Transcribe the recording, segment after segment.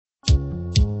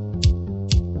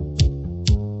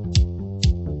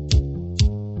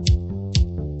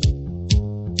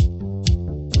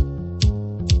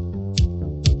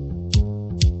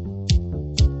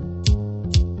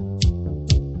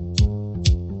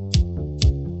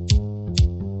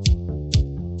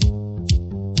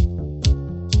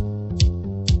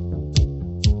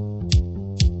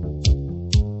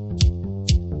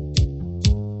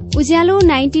उज्यालो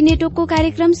 90 नेटवर्कको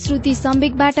कार्यक्रम श्रुति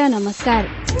सम्वेकबाट नमस्कार।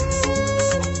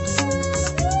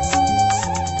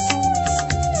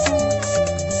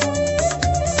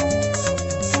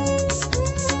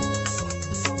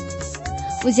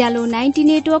 उज्यालो 90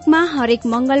 नेटवर्कमा हरेक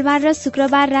मंगलबार र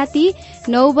शुक्रबार राति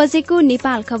 9 बजेको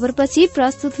नेपाल खबरपछि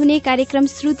प्रस्तुत हुने कार्यक्रम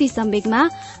श्रुति सम्वेकमा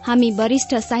हामी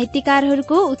वरिष्ठ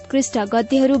साहित्यकारहरूको उत्कृष्ट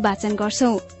गद्यहरू वाचन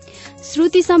गर्छौं।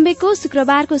 श्रुति सम्वेकको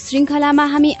शुक्रबारको श्रृंखलामा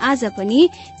हामी आज पनि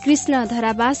कृष्ण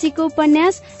धरावासीको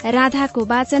उपन्यास राधाको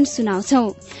वाचन सुनाउँछौ।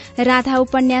 राधा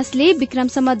उपन्यासले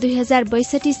विक्रमसम्म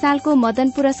 2062 सालको मदन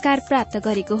पुरस्कार प्राप्त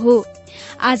गरेको हो।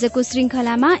 आजको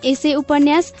श्रृंखलामा यसै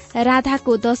उपन्यास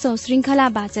राधाको 10औं श्रृंखला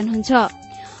वाचन हुन्छ।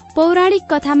 पौराणिक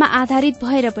कथामा आधारित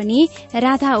भएर पनि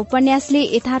राधा उपन्यासले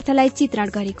यथार्थलाई चित्रण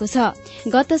गरेको छ।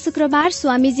 गत शुक्रबार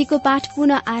स्वामीजीको पाठ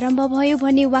पुनः आरम्भ भयो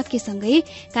भन्ने वाक्यसँगै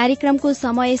कार्यक्रमको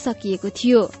समय सकिएको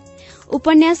थियो।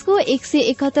 उपन्यासको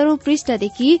 171औं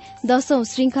पृष्ठदेखि 10औं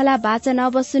श्रृंखला वाचन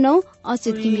अब सुनौ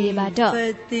अच्युत घिमिरेबाट।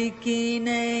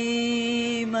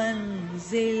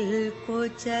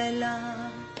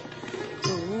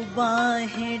 तू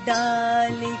बाहें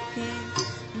डाल के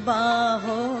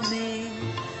बाहों में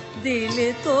दिल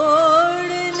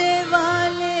तोड़ने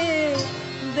वाले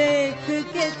देख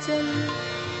के चल।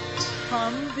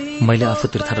 मैले आफू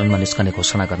तीर्थाटनमा निस्कने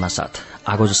घोषणा गर्न साथ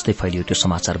आगो जस्तै फैलियो त्यो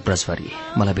समाचार ब्रजभरि।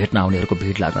 मलाई भेट्न आउनेहरूको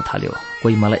भीड़ लाग्न थाल्यो।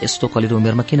 कोही मलाई यस्तो कलिलो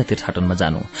उमेरमा किन तीर्थाटनमा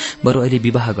जानु, बरु अहिले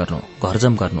विवाह गर्नु,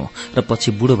 घरजम गर्नु र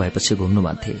पछि बुढो भएपछि घुम्नु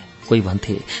भन्थे। कोही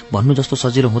भन्थे भन्नु जस्तो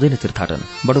सजिलो हुँदैन तीर्थाटन,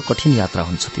 बडो कठिन यात्रा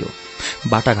हुन्छ त्यो।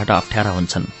 बाटाघाटा अप्ठ्यारा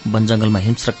हुन्छन्, वनजंगलमा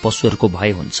हिंस्रक पशुहरूको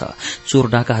भय हुन्छ, चोर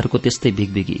डाकाहरूको त्यस्तै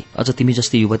बिगबिगी। अझ तिमी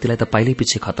जस्तै युवतीलाई त पाइलै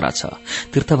पछि खतरा छ।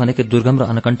 तीर्थ भनेको दुर्गम र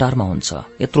अनकन्टारमा हुन्छ।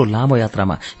 यत्रो लामो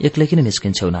यात्रामा एक्लै किन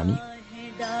निस्किन्छौ नानी?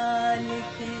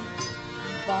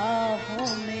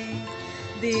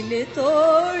 दिल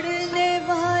तोड़ने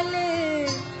वाले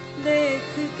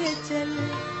देख के चल,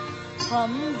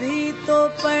 हम भी तो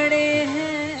पड़े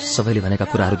हैं। सबैले भनेका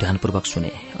कुराहरू ध्यानपूर्वक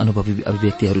सुने। अनुभवी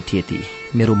अभिव्यक्तिहरू थिए ती।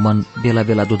 मेरो मन बेला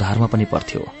बेला दुधारमा पनि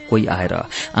पर्थ्यो। कोही आएर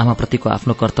आमाप्रतिको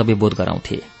आफ्नो कर्तव्य बोध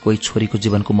गराउँथे, कोही छोरीको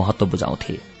जीवनको महत्व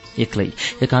बुझाउँथे। एक्लै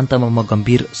एकान्तमा म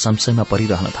गम्भीर संशयमा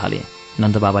परिरहन थाले।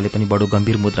 नन्दबाबाले पनि बडो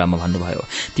गम्भीर मुद्रामा भन्नुभयो,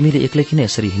 तिमीले एक्लै किन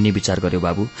यसरी हिँड्ने विचार गर्यौ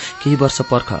बाबु? केही वर्ष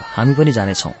पर्ख, हामी पनि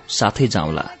जानेछौं, साथै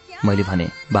जाउँला। मैले भने,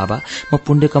 बाबा, म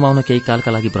पुण्य कमाउन केही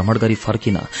कालका लागि भ्रमण गरी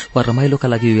फर्किन वा रमाइलोका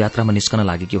लागि यो यात्रामा निस्कन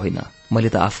लागेकी होइन। मैले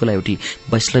त आफूलाई एउटी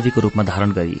वैष्णवीको रूपमा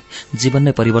धारण गरी जीवन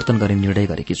नै परिवर्तन गर्ने निर्णय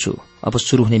गरेकी छु। अब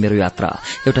शुरू हुने मेरो यात्रा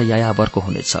एउटा यायावरको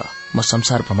हुनेछ। म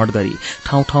संसार भ्रमण गरी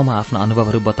ठाउँ ठाउँमा आफ्ना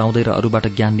अनुभवहरू बताउँदै र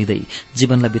अरूबाट ज्ञान लिँदै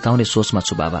जीवनलाई बिताउने सोचमा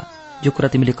छु बाबा। यो कुरा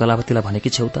तिमीले कलावतीलाई भनेकी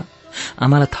छेउ त?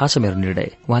 आमालाई थाहा छ मेरो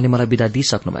निर्णय। उहाँले मलाई बिदा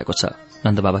दिइसक्नु भएको छ।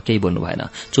 नन्दबाबा केही बोल्नु भएन,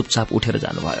 चुपचाप उठेर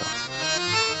जानुभयो।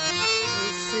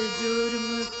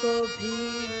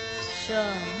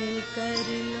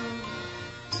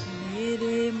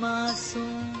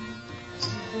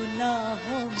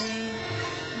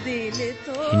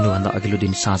 हिँड्नुभन्दा अघिल्लो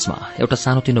दिन साँझमा एउटा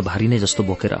सानोतिनो भारी नै जस्तो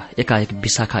बोकेर एकाएक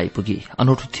विशाखा आइपुगी।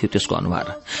 अनौठो थियो त्यसको अनुहार,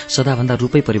 सदाभन्दा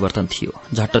रूपै परिवर्तन थियो।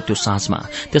 झट्ट त्यो साँझमा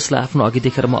त्यसलाई आफ्नो अघि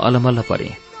देखेर म अलमल्ल परे।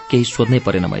 केही सोध्नै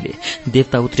परेन मैले।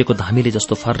 देवता उत्रेको धामीले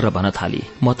जस्तो फर्र भन्न थाली,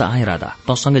 म त आएँ राधा,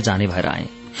 तँसँगै जाने भएर आएँ।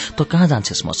 त कहाँ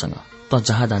जान्छेस् मसँग? त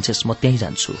जहाँ जान्छेस् म त्यहीँ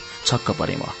जान्छु। छक्क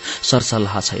परे म।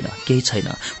 सरसल्लाह छैन, केही छैन।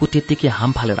 ऊ त्यत्तिकै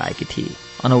हाम फालेर आएकी थिए।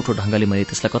 अनौठो ढंगले मैले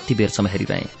त्यसलाई कति बेरसम्म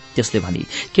हेरिरहेँ। त्यसले भनी,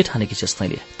 के ठानेकी छेस्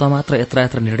तैँले? त मात्र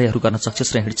यत्र निर्णयहरू गर्न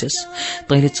सक्छेस् र हिँड्छेस्?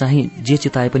 तैँले चाहिँ जे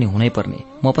चिताए पनि हुनै पर्ने।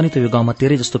 म पनि त यो गाउँमा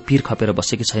तेरै जस्तो पीर खपेर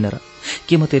बसेकी छैन र?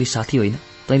 के म तेरी साथी होइन?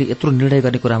 तैँले यत्रो निर्णय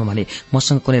गर्ने कुरामा भने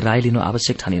मसँग कुनै राय लिनु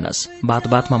आवश्यक ठानिनस्। बात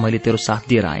बातमा मैले तेरो साथ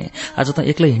दिएर आएँ। आज त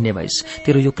एक्लै हिँड्ने भइस्।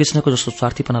 तेरो यो कृष्णको जस्तो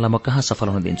स्वार्थीपनालाई म कहाँ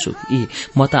सफल हुन दिन्छु?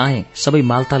 म त आएँ, सबै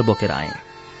मालताल बोकेर आएँ।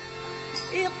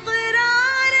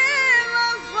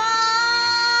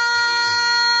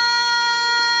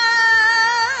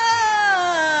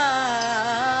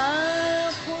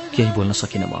 केही बोल्न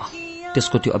सकिन म।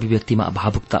 त्यसको त्यो अभिव्यक्तिमा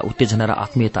भावुकता, उत्तेजना र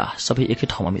आत्मीयता सबै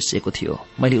एकै ठाउँमा मिसिएको थियो।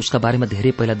 मैले उसका बारेमा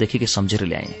धेरै पहिलादेखिकै सम्झेर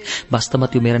ल्याएँ।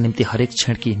 वास्तवमा त्यो मेरा निम्ति हरेक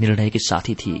क्षणकी निर्णयकी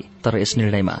साथी थिए। तर यस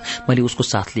निर्णयमा मैले उसको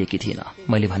साथ लिएकी थिइन।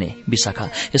 मैले भने,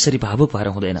 विशाखा, यसरी भावुक भएर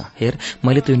हुँदैन। हेर,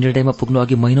 मैले त्यो निर्णयमा पुग्नु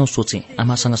अघि महिनौं सोचेँ,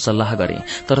 आमासँग सल्लाह गरेँ।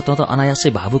 तर त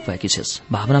अनायासै भावुक भएकी छेस्।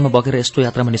 भावनामा बगेर यस्तो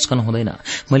यात्रामा निस्कनु हुँदैन।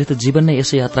 मैले त जीवन नै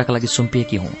यसै यात्राका लागि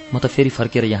सुम्पिएकी हुँ। म त फेरि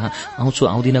फर्केर यहाँ आउँछु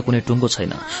आउँदिन कुनै टुङ्गो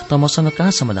छैन। त मसँग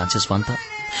कहाँसम्म जान्छेस् भन् त?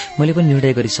 मैले पनि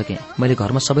निर्णय गरिसकेँ। मैले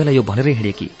घरमा सबैलाई यो भनेरै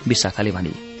हिँडेकी, विशाखाले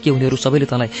भनी। के उनीहरू सबैले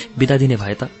तँलाई बिदा दिने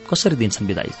भए त कसरी दिन्छन्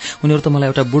बिदाई? उनीहरू त मलाई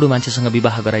एउटा बुढो मान्छेसँग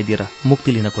विवाह गराइदिएर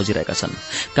मुक्ति लिन खोजिरहेका छन्।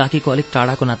 काकीको अलिक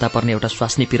टाढाको नाता पर्ने एउटा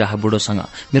स्वास्नी पिराहा बुढोसँग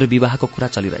मेरो विवाहको कुरा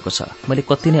चलिरहेको छ। मैले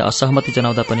कति नै असहमति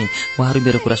जनाउँदा पनि उहाँहरू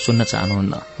मेरो कुरा सुन्न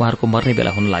चाहनुहुन्न। उहाँहरूको मर्ने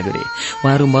बेला हुन लाग्यो रे।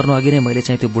 उहाँहरू मर्नु अघि नै मैले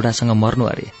चाहिँ त्यो बुढासँग मर्नु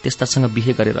अरे, त्यस्तासँग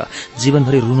बिहे गरेर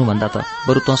जीवनभरि रुनुभन्दा त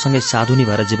बरु तँसँगै साधुनी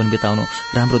भएर जीवन बिताउनु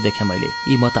राम्रो देखेँ मैले।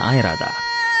 यी म त आएँ राधा।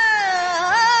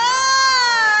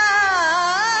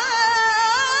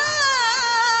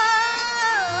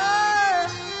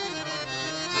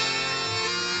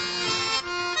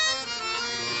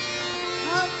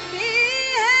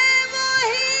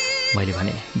 मैले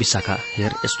भने, विशाखा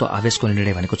हेर, यस्तो आवेशको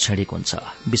निर्णय भनेको क्षणिक हुन्छ।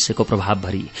 विषयको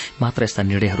प्रभावभरि मात्र यस्ता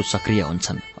निर्णयहरू सक्रिय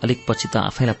हुन्छन्। अलिक पछि त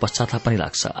आफैलाई पश्चाताप पनि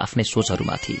लाग्छ आफ्नै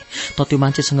सोचहरूमाथि। त त्यो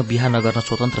मान्छेसँग बिहा नगर्न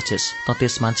स्वतन्त्र छेस्, त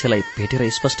त्यस मान्छेलाई भेटेर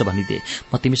स्पष्ट भनिदे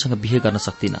म तिमीसँग बिहे गर्न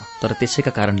सक्दिन, तर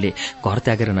त्यसैका कारणले घर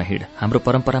त्यागेर नहिड। हाम्रो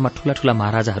परम्परामा ठूला ठूला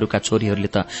महाराजाहरूका छोरीहरूले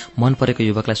त मन परेको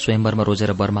युवकलाई स्वयंवरमा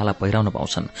रोजेर बरमाला पहिराउन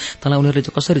पाउँछन्। तँलाई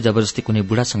उनीहरूले कसरी जबरजस्ती कुनै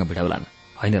बुढासँग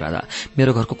भिडाउलान्? होइन राधा,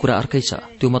 मेरो घरको कुरा अर्कै छ,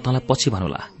 त्यो म तँलाई पछि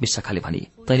भनौला, विशाखाले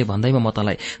भनी। तैँले भन्दैमा म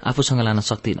तँलाई आफूसँग लान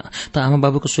सक्दिन, त आमा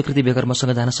बाबुको स्वीकृति बेगर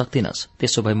मसँग जान सक्दिनस्।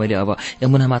 त्यसो भए मैले अब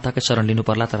यमुना माताकै शरण लिनु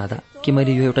पर्ला त राधा? कि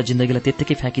मैले यो एउटा जिन्दगीलाई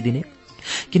त्यत्तिकै फ्याँकिदिने?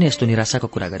 किन यस्तो निराशाको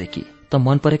कुरा गरे कि? त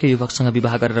मन परेको युवकसँग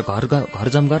विवाह गरेर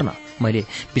घरजम गर्न? मैले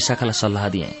विशाखालाई सल्लाह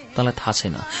दिएँ। तँलाई थाहा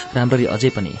छैन राम्ररी, अझै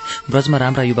पनि ब्रजमा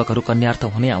राम्रा युवकहरू कन्यार्थ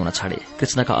हुनै आउन छाडे।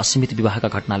 कृष्णका असीमित विवाहका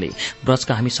घटनाले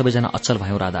ब्रजका हामी सबैजना अचल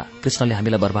भयौं राधा। कृष्णले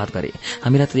हामीलाई बर्बाद गरे।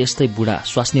 हामीलाई त यस्तै बुढा,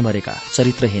 स्वास्नी मरेका,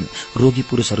 चरित्रहीन, रोगी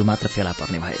पुरुषहरू मात्र फेला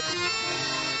पर्ने भए।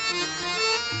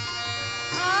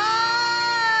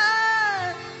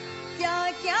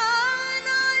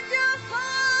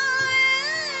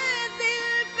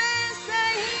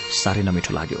 साह्रै नमिठो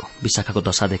लाग्यो। विशाखाको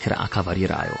दशा देखेर आँखा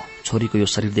भरिएर आयो। छोरीको यो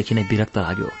शरीरदेखि नै विरक्त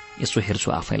लाग्यो। यसो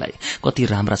हेर्छु आफैलाई, कति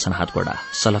राम्रा छन् हातगोडा,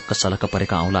 सलक्क सलक्क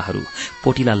परेका औंलाहरू,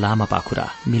 पोटिला लामा पाखुरा,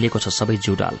 मिलेको छ सबै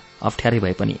जिउडाल। अप्ठ्यारै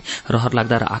भए पनि रहर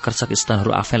लाग्दा र आकर्षक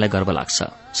स्तनहरू आफैलाई गर्व लाग्छ।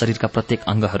 शरीरका प्रत्येक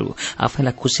अंगहरू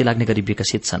आफैलाई खुशी लाग्ने गरी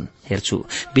विकसित छन्। हेर्छु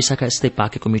विशाखा यस्तै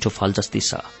पाकेको मिठो फल जस्तै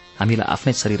छ। हामीलाई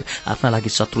आफ्नै शरीर आफ्ना लागि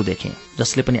शत्रु देखे,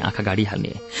 जसले पनि आँखा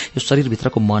गाडिहाल्ने। यो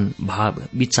शरीरभित्रको मन,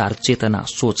 भाव, विचार, चेतना,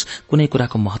 सोच, कुनै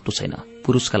कुराको महत्व छैन।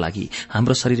 पुरुषका लागि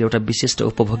हाम्रो शरीर एउटा विशिष्ट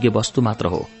उपभोग्य वस्तु मात्र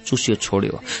हो। चुस्यो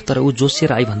छोड्यो, तर ऊ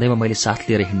जोसिएर आई भन्दैमा मैले साथ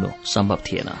लिएर हिँड्नु सम्भव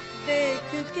थिएन।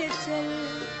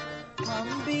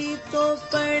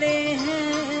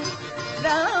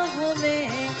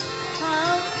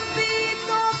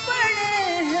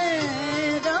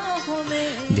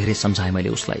 धेरै सम्झाएँ मैले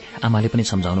उसलाई। आमाले पनि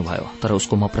सम्झाउनु भयो, तर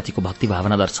उसको म प्रतिको भक्ति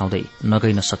भावना दर्शाउँदै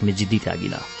नगइ नसक्ने जिद्दी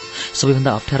त्यागिन।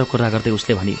 सबैभन्दा अप्ठ्यारो कुरा गर्दै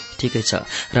उसले भनी, ठिकै छ,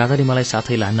 राधाले मलाई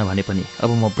साथै लान्न भने पनि अब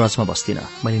म ब्रजमा बस्दिन।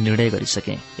 मैले निर्णय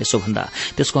गरिसकेँ। यसो भन्दा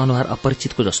त्यसको अनुहार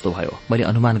अपरिचितको जस्तो भयो। मैले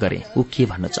अनुमान गरेँ ऊ के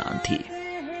भन्न चाहन्थे।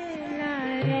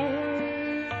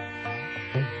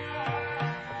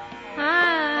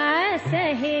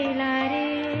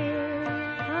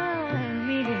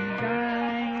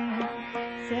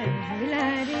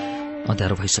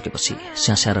 अँध्यारो भइसकेपछि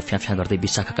स्यास्या र फ्याफ्या गर्दै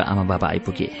विशाखाका आमा बाबा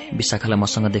आइपुगे। विशाखालाई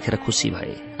मसँग देखेर खुसी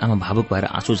भए। आमा भावुक भएर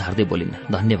आँसु झार्दै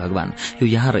बोलिन्, धन्य भगवान, यो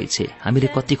यहाँ रहेछ। हामीले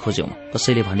कति खोज्यौं।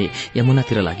 कसैले भने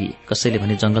यमुनातिर लागि, कसैले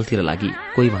भने जंगलतिर लागि,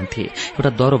 कोही भन्थे एउटा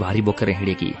दरो भारी बोकेर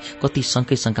हिँडेकी। कति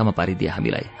शंकै शंकामा पारिदिए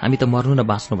हामीलाई। हामी त मर्नु न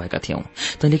बाँच्नु भएका थियौं।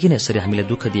 तैँले किन यसरी हामीलाई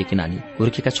दुःख दिएकी नानी?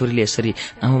 हुर्केका छोरीले यसरी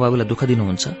आमा बाबुलाई दुःख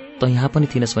दिनुहुन्छ? त यहाँ पनि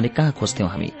थिइनस् भने कहाँ खोज्थ्यौं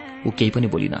हामी? ऊ केही पनि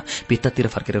बोलिन, भित्तातिर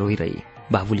फर्केर रोइरही।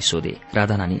 बाबुले सोधे,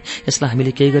 राधा नानी, यसलाई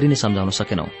हामीले केही गरी नै सम्झाउन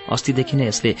सकेनौं। अस्तिदेखि नै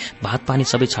यसले भात पानी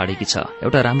सबै छाडेकी छ।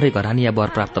 एउटा राम्रै घरानी या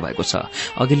वर प्राप्त भएको छ।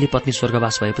 अघिल्ली पत्नी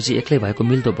स्वर्गवास भएपछि एक्लै भएको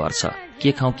मिल्दो वर छ।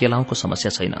 के खाउँ के लाउँको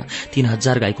समस्या छैन।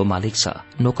 3000 गाईको मालिक छ।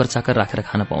 नोकर चाकर राखेर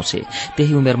खान पाउँछे।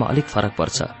 त्यही उमेरमा अलिक फरक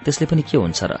पर्छ। त्यसले पनि के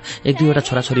हुन्छ र? 1-2वटा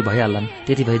छोराछोरी भइहाल्लान्,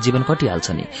 त्यति भए जीवन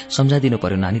कटिहाल्छ नि। सम्झाइदिनु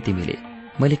पर्यो नानी तिमीले।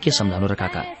 मैले के सम्झाउनु र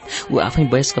काका? ऊ आफै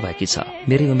वयस्क भएकी छ।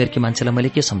 मेरै उमेरकी मान्छेलाई मैले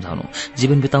के सम्झाउनु?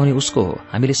 जीवन बिताउने उसको हो।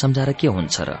 हामीले सम्झाएर के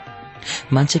हुन्छ र?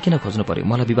 मान्छे किन खोज्नु पर्यो?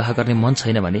 मलाई विवाह गर्ने मन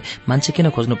छैन भने मान्छे किन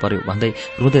खोज्नु पर्यो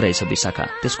भन्दै रुँदै रहेछ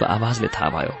विशाखा। त्यसको आवाजले थाहा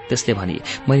भयो। त्यसले भनी,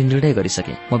 मैले निर्णय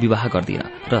गरिसकेँ, म विवाह गर्दिन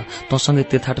र तँसँगै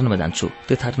तीर्थाटनमा जान्छु।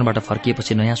 तीर्थाटनबाट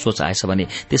फर्किएपछि नयाँ सोच आएछ भने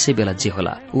त्यसै बेला जे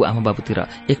होला। ऊ आमा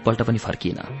बाबुतिर एकपल्ट पनि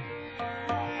फर्किएन।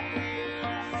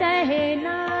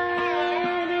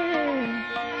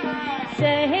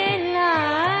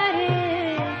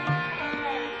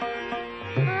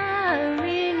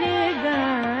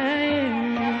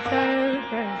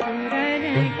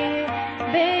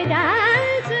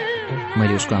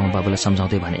 मैले उसको आमा बाबुलाई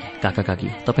सम्झाउँदै भने, काका काकी,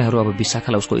 तपाईहरू अब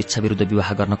विशाखालाई उसको इच्छा विरुद्ध विवाह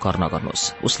गर्न कर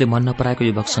नगर्नुहोस्। उसले मन नपराएको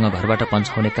युवकसँग घरबाट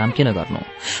पन्छाउने काम किन गर्नु?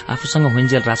 आफूसँग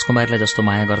हुन्जेल राजकुमारीलाई जस्तो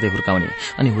माया गर्दै हुर्काउने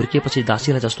अनि हुर्किएपछि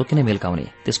दासीलाई जस्तो किन मेल्काउने?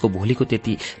 त्यसको भोलिको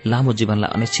त्यति लामो जीवनलाई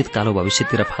अनिश्चित कालो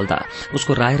भविष्यतिर फाल्दा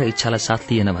उसको राय र इच्छालाई साथ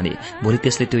लिएन भने भोलि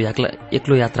त्यसले त्यो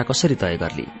एक्लो यात्रा कसरी तय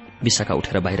गर्ली? विशाखा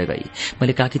उठेर बाहिर गई।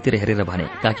 मैले काकीतिर हेरेर भने,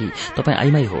 काकी, तपाईँ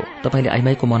आइमाई हो, तपाईँले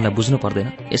आइमाईको मनलाई बुझ्नु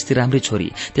पर्दैन? यस्ती राम्री छोरी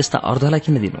त्यस्ता अर्धलाई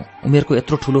किन दिनु? उमेरको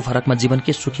यत्रो ठूलो फरकमा जीवन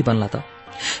के सुखी बन्ला त?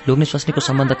 लोग्ने स्वास्नीको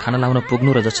सम्बन्ध खाना लाउन पुग्नु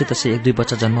र जसै तसै 1-2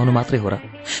 बच्चा जन्माउनु मात्रै हो र?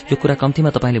 यो कुरा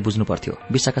कम्तीमा तपाईँले बुझ्नु पर्थ्यो।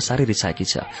 विशाखा साह्रै रिसाएकी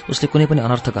छ, उसले कुनै पनि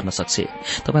अनर्थ गर्न सक्छ।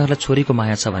 तपाईँहरूलाई छोरीको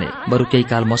माया छ भने बरु केही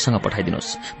काल मसँग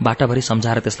पठाइदिनुहोस्। बाटाभरि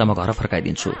सम्झाएर त्यसलाई म घर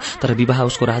फर्काइदिन्छु, तर विवाह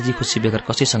उसको राजी खुसी बेगर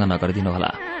कसैसँग नगरिदिनु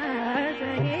होला।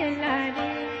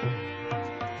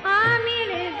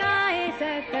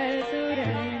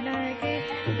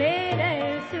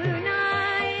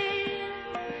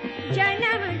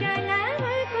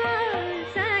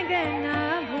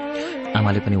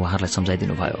 आमाले पनि उहाँहरूलाई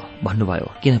सम्झाइदिनु भयो, भन्नुभयो,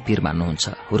 किन पीर मान्नुहुन्छ?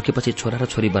 हुर्केपछि छोरा र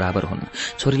छोरी बराबर हुन्।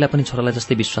 छोरीलाई पनि छोरालाई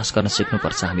जस्तै विश्वास गर्न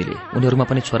सिक्नुपर्छ हामीले। उनीहरूमा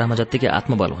पनि छोरामा जत्तिकै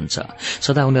आत्मबल हुन्छ।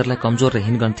 सदा उनीहरूलाई कमजोर र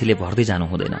हीन गन्थीले भर्दै जानु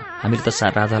हुँदैन। हामीले त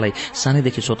राधालाई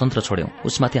सानैदेखि स्वतन्त्र छोड्यौं।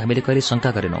 उसमाथि हामीले कहिले शंका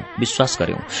गरेनौं, विश्वास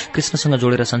गर्यौं। कृष्णसँग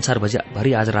जोडेर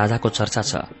संसारभरि आज राधाको चर्चा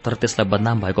छ, तर त्यसलाई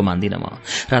बदनाम भएको मान्दिन म।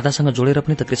 राधासँग जोडेर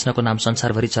पनि त कृष्णको नाम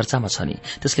संसारभरि चर्चामा छ नि,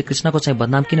 त्यसले कृष्णको चाहिँ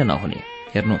बदनाम किन नहुने?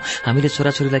 हेर्नु, हामीले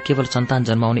छोराछोरीलाई केवल सन्तान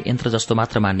जन्माउने यन्त्र जस्तो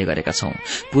मात्र मान्ने गरेका छौं।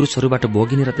 पुरुषहरूबाट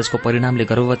भोगिने र त्यसको परिणामले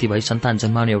गर्भवती भई सन्तान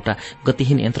जन्माउने एउटा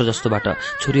गतिहीन यन्त्र जस्तोबाट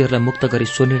छोरीहरूलाई मुक्त गरी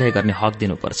स्वनिर्णय गर्ने हक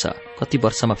दिनुपर्छ। कति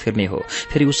वर्षमा फिर्ने हो,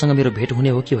 फेरि उसँग मेरो भेट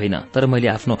हुने हो कि होइन, तर मैले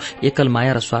आफ्नो एकल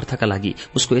माया र स्वार्थका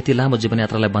लागि उसको यति लामो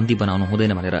जीवनयात्रालाई बन्दी बनाउनु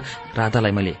हुँदैन भनेर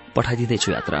राधालाई मैले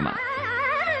पठाइदिँदैछु यात्रामा।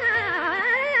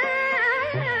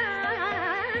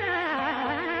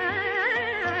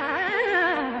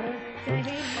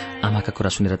 आमाका कुरा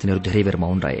सुनेर तिनीहरू धेरै बेर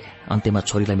मौन रहे। अन्त्यमा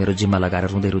छोरीलाई मेरो जिम्मा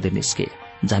लगाएर रुँदै रुँदै निस्के।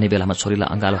 जाने बेलामा छोरीलाई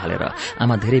अंगालो हालेर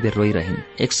आमा धेरै बेर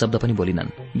रोइरहिन्, एक शब्द पनि बोलिनन्।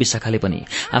 विशाखाले पनि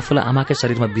आफूलाई आमाकै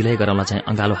शरीरमा विलय गराउन चाहिँ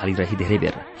अंगालो हालिरही धेरै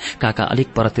बेर। काका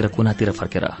अलिक परतिर कुनातिर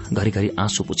फर्केर घरिघरि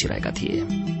आँसु पुछिरहेका थिए।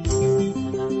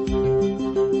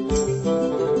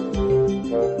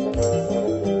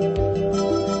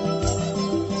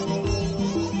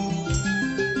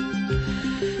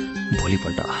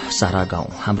 भोलिपल्ट सारा गाउँ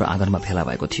हाम्रो आँगनमा भेला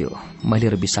भएको थियो। मैले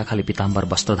र विशाखाले पीताम्बर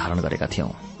वस्त्र धारण गरेका थियौं।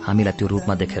 हामीलाई त्यो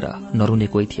रूपमा देखेर नरुने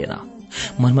कोही थिएन।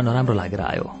 मनमा नराम्रो लागेर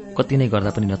आयो। कति नै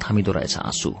गर्दा पनि नथामिदो रहेछ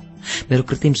आँसु। मेरो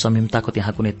कृत्रिम संयमताको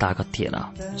त्यहाँ कुनै ताकत थिएन।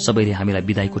 सबैले हामीलाई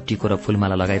विदाईको टिको र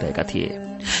फूलमाला लगाइरहेका थिए।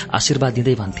 आशीर्वाद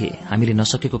दिँदै भन्थे, हामीले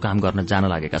नसकेको काम गर्न जान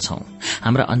लागेका छौं।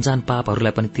 हाम्रा अनजान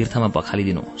पापहरूलाई पनि तीर्थमा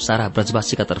बखालिदिनु। सारा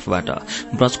ब्रजवासीका तर्फबाट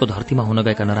ब्रजको धरतीमा हुन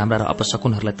गएका नराम्रा र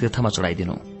अपशकुनहरूलाई तीर्थमा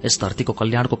चढाइदिनु। यस धरतीको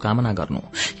कल्याणको कामना गर्नु।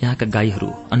 यहाँका गाईहरू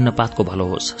अन्नपातको भलो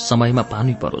होस्, समयमा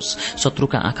पानी परोस्,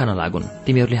 शत्रुका आँखा नलागुन्।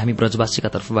 तिमीहरूले हामी ब्रजवासीका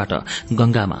तर्फबाट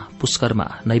गंगामा, पुष्करमा,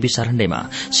 नैविशारण्यमा,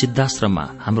 सिद्धाश्रममा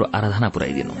हाम्रो आराधना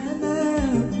पुर्याइदिनु।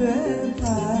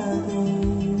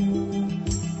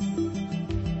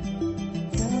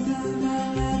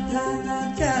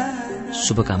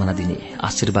 शुभकामना दिने,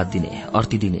 आशीर्वाद दिने,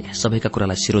 अर्ती दिने, सबैका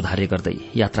कुरालाई शिरोधार्य गर्दै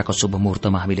यात्राको शुभ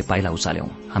मुहूर्तमा हामीले पाइला उचाल्यौं।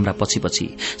 हाम्रा पछि पछि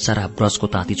सारा ब्रजको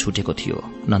ताती छुटेको थियो।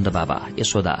 नन्द बाबा,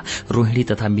 यशोदा, रोहिणी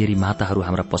तथा मेरी माताहरू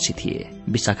हाम्रा पछि थिए।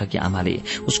 विशाखाकी आमाले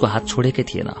उसको हात छोडेकै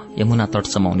थिएन। यमुना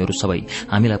तटसम्म उनीहरू सबै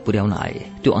हामीलाई पुर्याउन आए।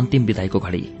 त्यो अन्तिम विदाईको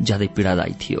घड़ी ज्यादै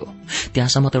पीड़ादायी थियो।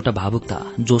 त्यहाँसम्म त एउटा भावुकता,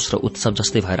 जोश र उत्सव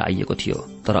जस्तै भएर आइएको थियो।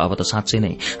 तर अब त साँच्चै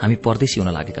नै हामी परदेशी हुन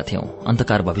लागेका थियौं।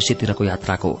 अन्धकार भविष्यतिरको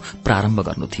यात्राको प्रारम्भ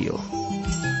गर्नु थियो।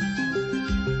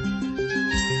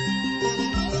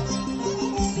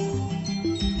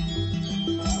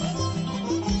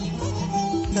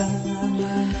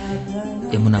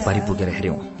 यमुना पारी पुगेर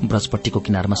हेर्यौं। ब्रजपट्टीको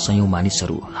किनारमा सयौं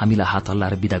मानिसहरू हामीलाई हात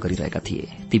हल्लाएर विदा गरिरहेका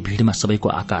थिए। ती भीड़मा सबैको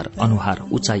आकार, अनुहार,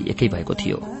 उचाइ एकै भएको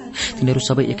थियो। तिनीहरू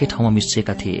सबै एकै ठाउँमा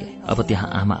मिसिएका थिए। अब त्यहाँ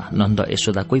आमा, नन्द,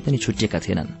 यशोदा कोही पनि छुटिएका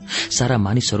थिएनन्। सारा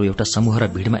मानिसहरू एउटा समूह र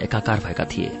भीड़मा एकाकार भएका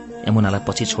थिए। यमुनालाई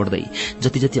पछि छोड्दै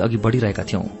जति जति अघि बढ़िरहेका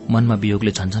थियौं, मनमा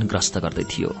वियोगले झन्झन ग्रस्त गर्दै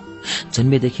थियो।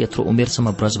 जन्मेदेखि यत्रो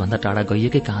उमेरसम्म ब्रजभन्दा टाढा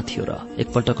गइएकै कहाँ थियो र?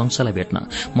 एकपल्ट कंसलाई भेट्न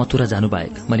मथुरा जानु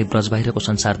बाहेक मैले ब्रज बाहिरको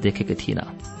संसार देखेकै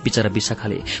थिइनँ। बिचरा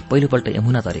विशाखाले पहिलोपल्ट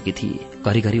यमुना तरेकी थिए।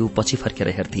 घरिघरि ऊ पछि फर्केर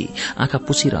हेर्थी, आँखा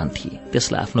पुछिरहन्थी।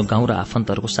 त्यसलाई आफ्नो गाउँ र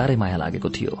आफन्तहरूको साह्रै माया लागेको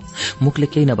थियो। मुखले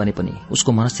केही नभने पनि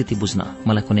उसको मनस्थिति बुझ्न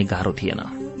मलाई कुनै गाह्रो थिएन।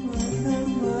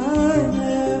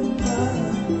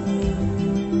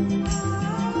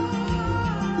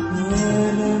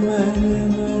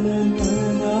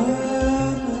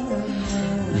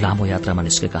 लामो यात्रामा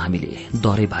निस्केका हामीले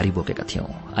दरै भारी बोकेका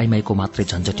थियौं। आइमाईको मात्रै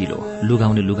झन्झटिलो,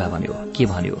 लुगाउने लुगा भन्यो, के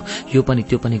भन्यो, यो पनि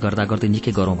त्यो पनि गर्दा गर्दै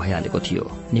निकै गरौं भइहालेको थियो।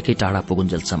 निकै टाढा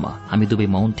पुगुन्जेलसम्म हामी दुवै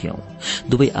मौन थियौं।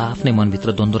 दुवै आफ्नै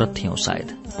मनभित्र द्वन्द्वरत थियौं सायद।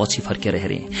 पछि फर्केर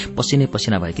हेरेँ, पसिनै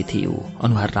पसिना भएकी थिए ऊ।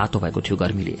 अनुहार रातो भएको थियो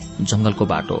गर्मीले। जंगलको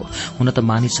बाटो, हुन त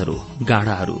मानिसहरू,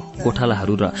 गाडाहरू,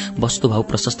 गोठालाहरू र वस्तुभाव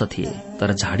प्रशस्त थिए,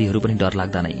 तर झाडीहरू पनि डर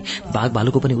लाग्दा नै बाघ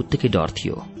भालुको पनि उत्तिकै डर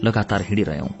थियो। लगातार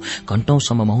हिँडिरह्यौं,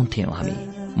 घण्टौंसम्म मौन थियौं हामी।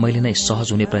 मैले नै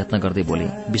सहज हुने प्रयत्न गर्दै बोले,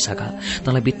 विशाखा,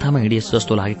 तँलाई बित्थामा हिँडिएछ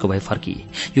जस्तो लागेको भए फर्की।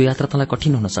 यो यात्रा तँलाई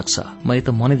कठिन हुन सक्छ। मैले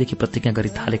त मनैदेखि प्रतिज्ञा गरी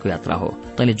थालेको यात्रा हो,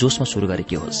 तैँले जोशमा शुरू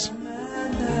गरेकी होस्।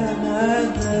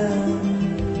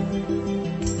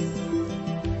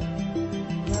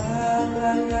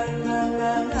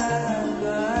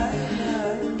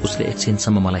 उसले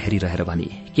एकछिनसम्म मलाई हेरिरहेर भनी,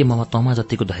 के ममा तँमा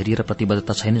जतिको धैर्य र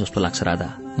प्रतिबद्धता छैन जस्तो लाग्छ राधा?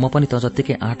 म पनि त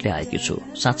जत्तिकै आँटले आएकी छु।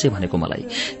 साँच्चै भनेको मलाई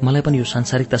पनि यो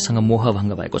सांसारिकतासँग मोह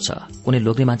भंग भएको छ। कुनै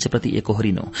लोग्ने मान्छेप्रति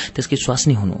एकोहोरिनु, त्यसकै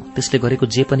स्वास्नी हुनु, त्यसले गरेको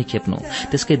जे पनि खेप्नु,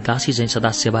 त्यसकै दासी झैं सदा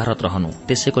सेवारत रहनु,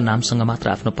 त्यसैको नामसँग मात्र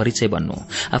आफ्नो परिचय बन्नु,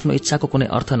 आफ्नो इच्छाको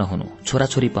कुनै अर्थ नहुनु,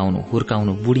 छोराछोरी पाउनु,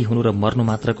 हुर्काउनु, बुढी हुनु र मर्नु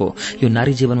मात्रको यो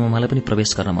नारी जीवनमा मलाई पनि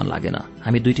प्रवेश गर्न मन लागेन।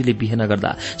 हामी दुईटीले बिहे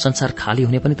नगर्दा संसार खाली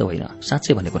हुने पनि त होइन।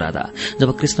 साँच्चै भनेको राधा, जब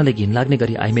कृष्णले घिन लाग्ने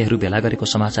गरी आइमाईहरू भेला गरेको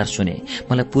समाचार सुने,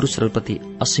 मलाई पुरूषहरूप्रति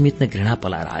असीमित नै घृणा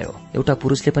पलाएर आयो। एउटा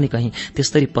पुरूषले पनि कहीं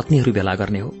त्यस्तरी पत्नीहरू भेला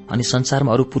गर्ने हो? अनि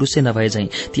संसारमा अरू पुरूषै नभए झैं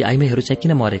ती आइमाईहरू चाहिँ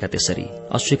किन मरेका त्यसरी?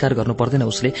 अस्वीकार गर्नु पर्दैन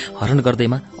उसले हरण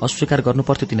गर्दैमा? अस्वीकार गर्नु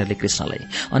पर्थ्यो तिनीहरूले कृष्णलाई।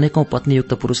 अनेकौं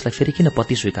पत्नीयुक्त पुरूषलाई फेरि किन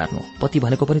पति स्वीकार्नु? पति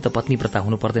भनेको पनि त पत्नीव्रता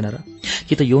हुनु पर्दैन र?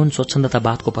 कि त यौन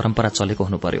स्वच्छन्दतावादको परम्परा चलेको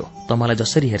हुनु पर्यो? त मलाई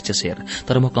जसरी हेर्छेस हेर,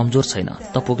 तर म कमजोर छैन।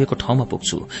 त पुगेको ठाउँमा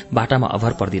पुग्छु, बाटामा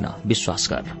अभर पर्दिन, विश्वास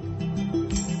गर।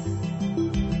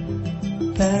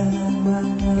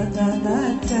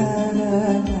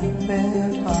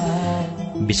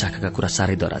 विशाखाका कुरा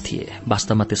साह्रै डरा थिए।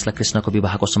 वास्तवमा त्यसलाई कृष्णको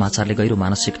विवाहको समाचारले गहिरो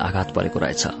मानसिक आघात परेको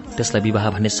रहेछ। त्यसलाई विवाह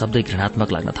भन्ने शब्दै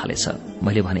घृणात्मक लाग्न थालेछ।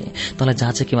 मैले भने, तँलाई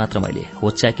जाँचेकी मात्र मैले,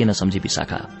 होच्याएकी नसम्झी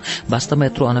विशाखा। वास्तवमा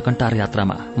यत्रो अनकन्टार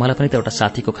यात्रामा मलाई पनि त एउटा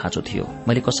साथीको खाँचो थियो।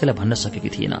 मैले कसैलाई भन्न सकेकी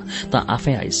थिइनँ। त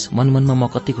आफै आइस, मनमनमा म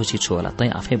कति खुशी छु होला, तै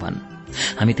आफै भन्।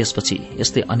 हामी त्यसपछि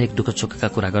यस्तै अनेक दुःख सुखका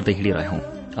कुरा गर्दै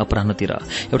हिँडिरह्यौं। अपराह्नतिर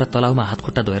एउटा तलाउमा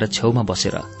हातखुट्टा धोएर छेउमा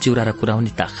बसेर चिउरा र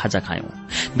कुराउनी खाजा खायौं।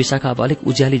 विशाखा अब अलिक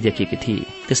उज्याली देखेकी थिए।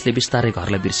 त्यसले बिस्तारै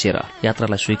घरलाई बिर्सिएर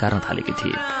यात्रालाई स्वीकार्न थालेकी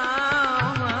थिए।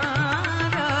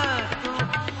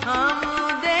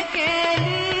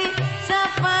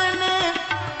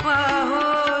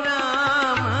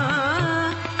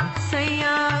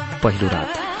 पहिलो रात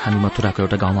हामी मथुराको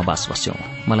एउटा गाउँमा बास बस्यौं।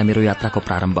 मलाई मेरो यात्राको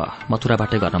प्रारम्भ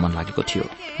मथुराबाटै गर्न मन लागेको थियो।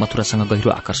 मथुरासँग गहिरो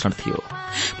आकर्षण थियो।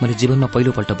 मैले जीवनमा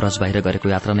पहिलोपल्ट ब्रज बाहिर गरेको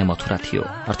यात्रा नै मथुरा थियो,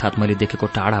 अर्थात् मैले देखेको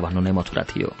टाढा भन्नु नै मथुरा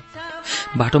थियो।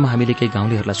 बाटोमा हामीले केही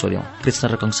गाउँलेहरूलाई सोध्यौं, कृष्ण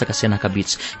र कंसका सेनाका बीच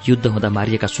युद्ध हुँदा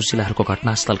मारिएका सुशीलाहरूको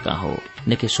घटनास्थल कहाँ हो?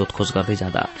 निकै सोधखोज गर्दै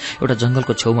जाँदा एउटा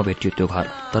जंगलको छेउमा भेटियो त्यो घर।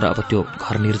 तर अब त्यो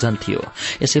घर निर्जन थियो।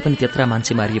 यसै पनि त्यत्रा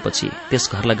मान्छे मारिएपछि त्यस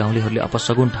घरलाई गाउँलेहरूले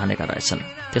अपशगुन ठानेका रहेछन्।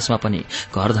 त्यसमा पनि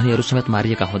घरधनीहरू समेत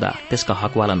मारिएका हुँदा त्यसका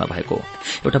हकवाला नभएको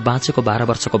एउटा बाँचेको 12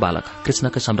 वर्षको बालक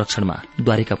कृष्णकै संरक्षणमा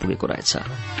द्वारिका पुगेको रहेछ।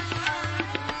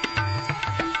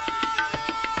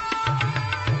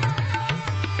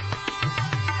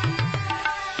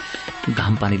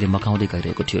 घाम पानीले मकाउँदै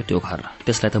गइरहेको थियो त्यो घर।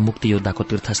 त्यसलाई त मुक्ति योद्धाको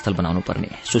तीर्थस्थल बनाउनु पर्ने,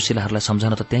 सुशीलाहरूलाई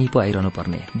सम्झाउन त त्यहीँ पो आइरहनु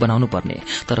पर्ने, बनाउनु पर्ने।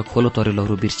 तर खोलो तरे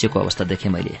लौरो बिर्सिएको अवस्था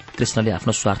देखेँ मैले। कृष्णले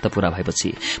आफ्नो स्वार्थ पूरा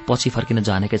भएपछि पछि फर्किन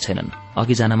जानेकै छैनन्।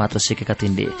 अघि जान मात्र सिकेका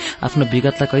तिनले आफ्नो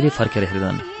विगतलाई कहिले फर्केर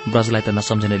हेरेनन्। ब्रजलाई त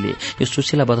नसम्झनेले यो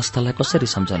सुशीला वधस्थललाई कसरी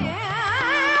सम्झनु?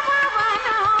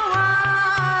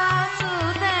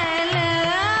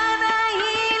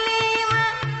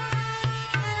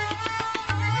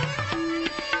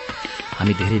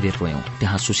 हामी धेरै बेर रोयौं।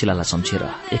 त्यहाँ सुशीलालाई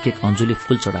सम्झेर एक एक अञ्जुली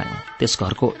फूल चढायौं। त्यस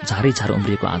घरको झारै झार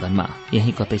उम्रिएको आँगनमा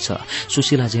यही कतै छ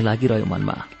सुशीला झैं लागिरह्यो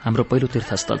मनमा। हाम्रो पहिलो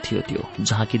तीर्थस्थल थियो त्यो,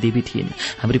 जहाँ कि देवी थिइन्,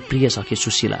 हाम्री प्रिय सखी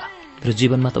सुशीला। मेरो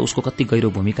जीवनमा त उसको कति गहिरो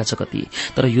भूमिका छ कति,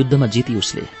 तर युद्धमा जिती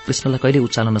उसले। कृष्णलाई कहिले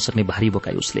उचाल्न नसक्ने भारी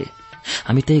बोकाई उसले।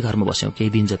 हामी त्यही घरमा बस्यौं केही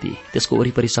दिन जति। त्यसको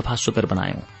वरिपरि सफा सुग्घर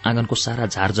बनायौं। आँगनको सारा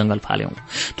झार जंगल फाल्यौं।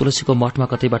 तुलसीको मठमा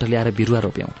कतैबाट ल्याएर बिरुवा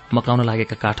रोप्यौं। मकाउन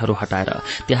लागेका काठहरू हटाएर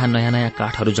त्यहाँ नयाँ नयाँ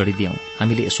काठहरू जडिदियौं।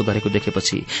 हामीले यसो गरेको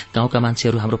देखेपछि गाउँका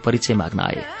मान्छेहरू हाम्रो परिचय माग्न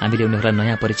आए। हामीले उनीहरूलाई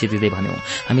नयाँ परिचय दिँदै भन्यौं,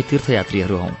 हामी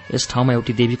तीर्थयात्रीहरू हौं। यस ठाउँमा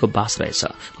एउटी देवीको बास रहेछ,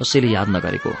 कसैले याद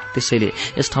नगरेको।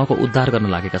 त्यसैले यस ठाउँको उद्धार गर्न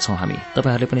लागेका छौं हामी।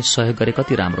 तपाईहरूले पनि सहयोग गरे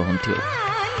कति राम्रो हुन्थ्यो।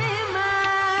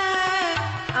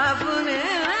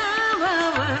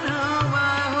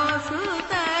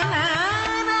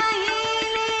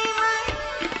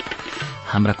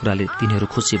 हाम्रा कुराले तिनीहरू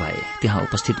खुसी भए। त्यहाँ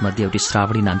उपस्थित मध्ये एउटी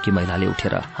श्रावणी नामकी महिलाले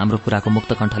उठेर हाम्रो कुराको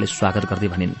मुक्त कण्ठले स्वागत गर्दै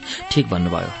भनिन्, ठिक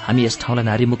भन्नुभयो, हामी यस ठाउँलाई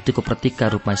नारी मुक्तिको प्रतीकका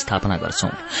रूपमा स्थापना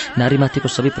गर्छौं। नारीमाथिको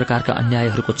सबै प्रकारका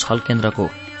अन्यायहरूको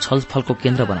छलफलको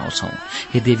केन्द्र बनाउँछौं।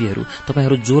 हे देवीहरू,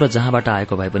 तपाईहरू जो र जहाँबाट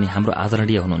आएको भए पनि हाम्रो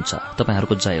आदरणीय हुनुहुन्छ।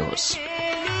 तपाईहरूको जय होस्।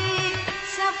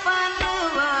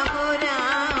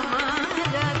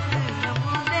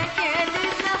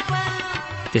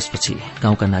 त्यसपछि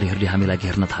गाउँका नारीहरूले हामीलाई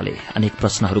घेर्न थाले, अनेक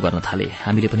प्रश्नहरू गर्न थाले।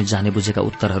 हामीले पनि जाने बुझेका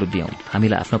उत्तरहरू दियौं।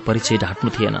 हामीलाई आफ्नो परिचय ढाँट्नु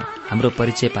थिएन। हाम्रो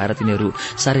परिचय पाएर तिनीहरू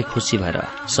साह्रै खुसी भएर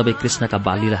सबै कृष्णका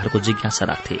बाललीलाहरूको जिज्ञासा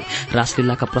राख्थे,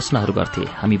 रासलीलाका प्रश्नहरू गर्थे।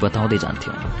 हामी बताउँदै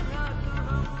जान्थ्यौं।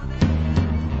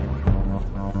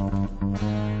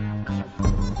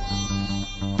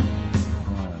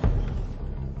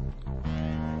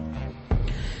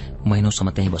 महिनौसम्म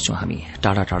त्यहीँ बस्यौं हामी।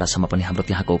 टाढा टाढासम्म पनि हाम्रो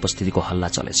त्यहाँको उपस्थितिको हल्ला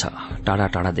चलेछ। टाढा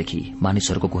टाढादेखि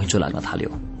मानिसहरूको घुइँचो लाग्न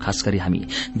थाल्यो। खास गरी हामी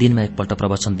दिनमा एकपल्ट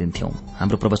प्रवचन दिन्थ्यौं।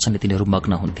 हाम्रो प्रवचनले तिनीहरू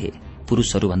मग्न हुन्थे।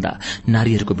 पुरूषहरूभन्दा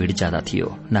नारीहरूको भीड़ ज्यादा थियो।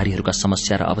 नारीहरूका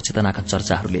समस्या र अवचेतनाका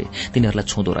चर्चाहरूले तिनीहरूलाई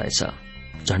छुँदो रहेछ।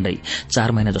 झण्डै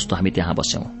 4 महिना जस्तो हामी त्यहाँ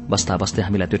बस्यौं। बस्दा बस्दै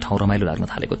हामीलाई त्यो ठाउँ रमाइलो लाग्न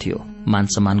थालेको थियो। मान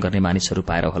सम्मान गर्ने मानिसहरू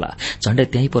पाएर होला, झण्डै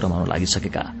त्यहीँ पो रमाउन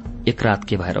लागिसकेका। एक रात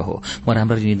के भएर हो म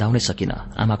राम्ररी निदाउनै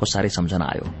सकिन। आमाको साह्रै सम्झना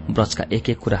आयो। ब्रजका एक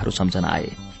एक कुराहरू सम्झना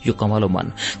आए। यो कमलो मन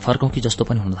फर्कौं कि जस्तो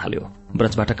पनि हुन थाल्यो।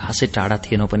 ब्रजबाट खासै टाढा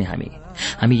थिएनौं पनि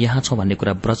हामी यहाँ छौं भन्ने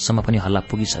कुरा ब्रजसम्म पनि हल्ला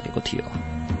पुगिसकेको थियो।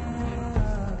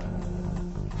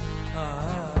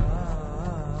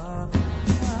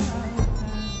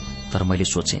 तर मैले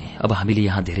सोचे अब हामीले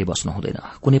यहाँ धेरै बस्नु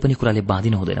हुँदैन। कुनै पनि कुराले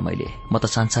बाँधिनु हुँदैन। म त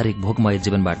सांसारिक भोगमय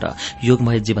जीवनबाट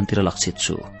योगमय जीवनतिर लक्षित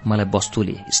छु। मलाई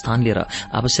वस्तुले, स्थान लिएर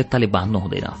आवश्यकताले बाँध्नु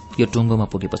हुँदैन। यो टुङ्गोमा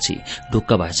पुगेपछि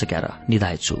ढुक्क भएछ क्यार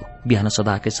निधाएछु। बिहान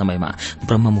सदाकै समयमा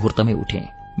ब्रह्म मुहूर्तमै उठे।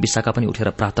 विशाखा पनि उठेर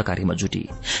प्रातः कार्यमा जुटी।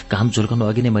 काम झुल्कनु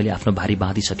अघि नै मैले आफ्नो भारी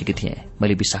बाँधिसकेकी थिएँ।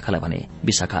 मैले विशाखालाई भने,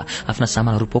 विशाखा आफ्ना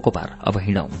सामानहरू पोको पार, अब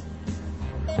हिँडौं।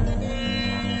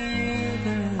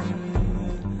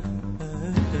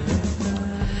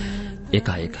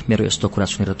 एकाएक मेरो यस्तो कुरा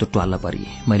सुनेर त्यो ट्वाल्ल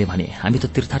परी। मैले भने, हामी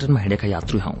त तीर्थाटनमा हिँडेका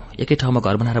यात्रु हौं। एकै ठाउँमा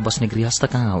घर बनाएर बस्ने गृहस्थ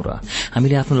कहाँ हौं र?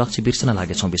 हामीले आफ्नो लक्ष्य बिर्सन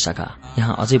लागेछौं विशाखा।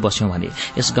 यहाँ अझै बस्यौं भने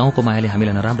यस गाउँको मायाले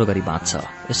हामीलाई नराम्रो गरी बाँध्छ।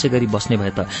 यसै गरी बस्ने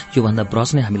भए त योभन्दा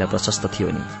ब्रज नै हामीलाई प्रशस्त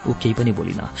थियो नि। ऊ केही पनि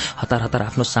बोलिन। हतार हतार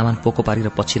आफ्नो सामान पोको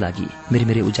पारेर पछि लागि।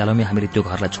 मेरी उज्यालोमै हामीले त्यो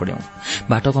घरलाई छोड्यौं।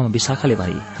 बाटोमा विशाखाले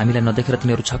भने, हामीलाई नदेखेर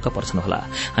तिनीहरू छक्क पर्छन् होला।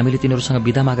 हामीले तिनीहरूसँग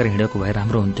बिदा मागेर हिँडेको भए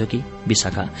राम्रो हुन्थ्यो कि?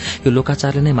 विशाखा, यो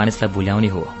लोकाचारले नै मानिसलाई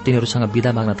भुल्याउने हो। तिनीहरूसँग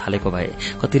बिदा माग्न थालेको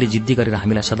भए कतिले जिद्दी गरेर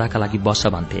हामीलाई सदाका लागि बस्छ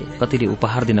भन्थे, कतिले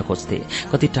उपहार दिन खोज्थे,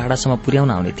 कति टाढासम्म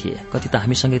पुर्याउन आउने थिए, कति त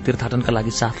हामीसँगै तीर्थाटनका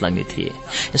लागि साथ लाग्ने थिए।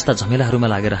 यस्ता झमेलाहरूमा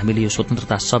लागेर हामीले यो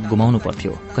स्वतन्त्रता सब गुमाउनु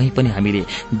पर्थ्यो। कहीँ पनि हामीले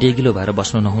डेगिलो भएर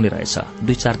बस्नु नहुने रहेछ।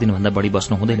 2-4 दिनभन्दा बढी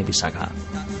बस्नु हुँदैन विशाखा।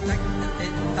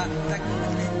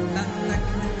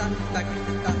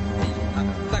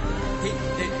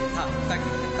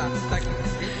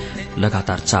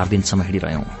 लगातार 4 दिनसम्म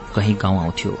हिँडिरह्यौं। कहीं गाउँ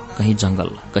आउँथ्यो, कहीं जंगल,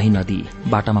 कहीं नदी।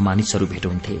 बाटामा मानिसहरू भेट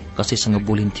हुन्थे। कसैसँग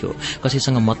बोलिन्थ्यो,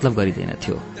 कसैसँग मतलब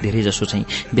गरिँदैनथ्यो। धेरै जसो चाहिँ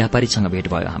व्यापारीसँग भेट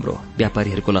भयो हाम्रो।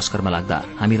 व्यापारीहरूको लस्करमा लाग्दा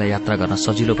हामीलाई यात्रा गर्न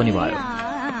सजिलो पनि भयो।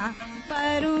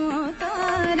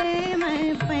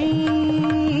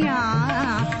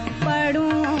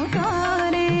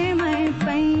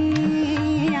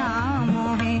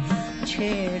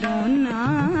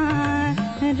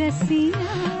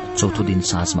 चौथो दिन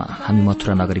साँझमा हामी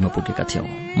मथुरा नगरीमा पुगेका थियौं।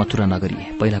 मथुरा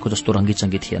नगरी पहिलाको जस्तो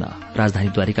रंगीचंगी थिएन। राजधानी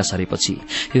द्वारिका सरेपछि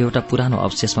यो एउटा पुरानो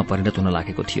अवशेषमा परिणत हुन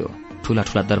लागेको थियो। ठूला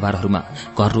ठूला दरबारहरूमा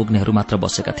घर रोग्नेहरू मात्र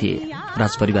बसेका थिए।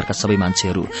 राजपरिवारका सबै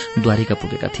मान्छेहरू द्वारिका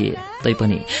पुगेका थिए।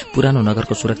 तैपनि पुरानो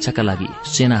नगरको सुरक्षाका लागि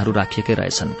सेनाहरू राखिएकै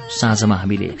रहेछन्। साँझमा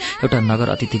हामीले एउटा नगर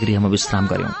अतिथि गृहमा विश्राम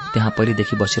गर्यौं। त्यहाँ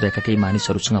पहिलेदेखि बसिरहेका केही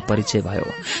मानिसहरूसँग परिचय भयो।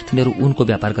 तिनीहरू ऊनको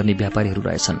व्यापार गर्ने व्यापारीहरू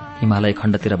रहेछन्, हिमालय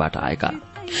खण्डतिरबाट आएका।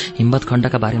 हिम्मत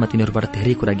खण्डका बारेमा तिनीहरूबाट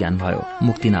धेरै कुरा ज्ञान भयो।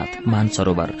 मुक्तिनाथ,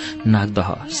 मानसरोवर, नागदह,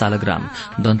 सालग्राम,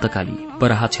 दन्तकाली,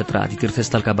 बराहा क्षेत्र आदि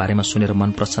तीर्थस्थलका बारेमा सुनेर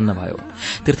मन प्रसन्न भयो।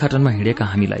 तीर्थाटनमा हिँडेका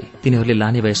हामीलाई तिनीहरूले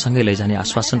लाने भए सँगै लैजाने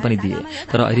आश्वासन पनि दिए।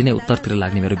 तर अहिले नै उत्तरतिर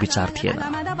लाग्ने मेरो विचार थिएन।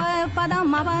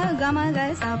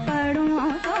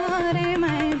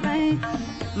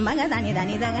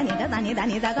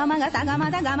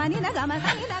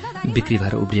 बिक्री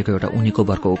भएर उभिएको एउटा उनीको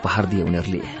बर्को उपहार दिए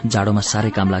उनीहरूले। जाडोमा साह्रै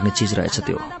काम लाग्ने चीज रहेछ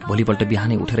त्यो। भोलिपल्ट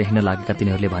बिहानै उठेर हिँड्न लागेका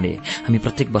तिनीहरूले भने, हामी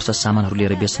प्रत्येक वर्ष सामानहरू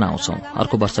लिएर बेच्न आउँछौं।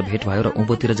 अर्को वर्ष भेट भयो र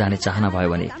उँभोतिर जाने चाहना भयो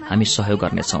भने हामी सहयोग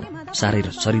गर्नेछौं। साह्रै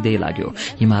सरिँदै लाग्यो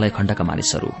हिमालय खण्डका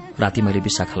मानिसहरू। राति मैले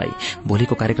विशाखालाई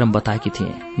भोलिको कार्यक्रम बताएकी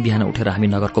थिएँ। बिहान उठेर हामी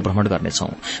नगरको भ्रमण गर्नेछौं।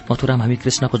 मथुरामा हामी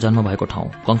कृष्णको जन्म भएको ठाउँ,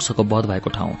 कंसको वध भएको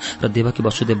ठाउँ र देवकी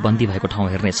वसुदेव बन्दी भएको ठाउँ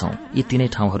हेर्न हेर्नेछौं यी तीनै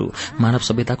ठाउँहरू मानव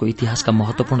सभ्यताको इतिहासका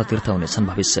महत्वपूर्ण तीर्थ हुनेछन्।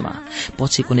 भविष्यमा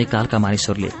पछि कुनै कालका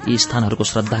मानिसहरूले यी स्थानहरूको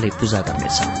श्रद्धाले पूजा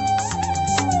गर्नेछन्।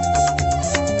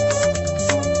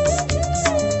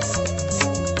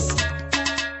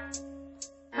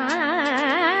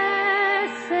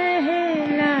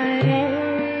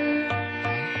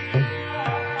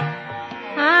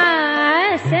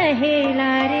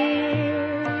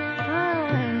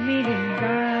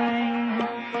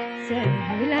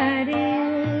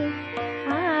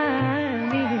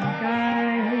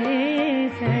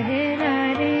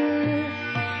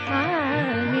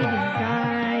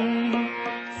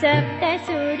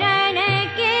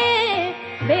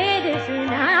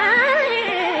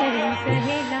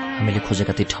 हामीले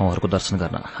खोजेका ती ठाउँहरूको दर्शन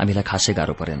गर्न हामीलाई खासै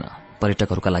गाह्रो परेन।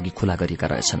 पर्यटकहरूका लागि खुला गरिएका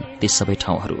रहेछन् ती सबै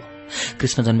ठाउँहरू।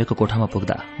 कृष्ण जन्मेको कोठामा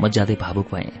पुग्दा म ज्यादै भावुक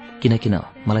भएँ। किन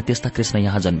मलाई त्यस्ता कृष्ण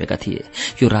यहाँ जन्मेका थिए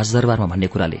यो राजदरबारमा भन्ने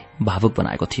कुराले भावुक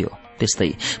बनाएको थियो। त्यस्तै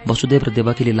वसुदेव र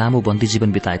देवकीले लामो बन्दी जीवन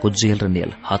बिताएको जेल र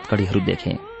नेल हतकड़ीहरू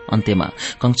देखे। अन्त्यमा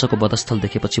कंसको वधस्थल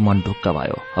देखेपछि मन ढुक्क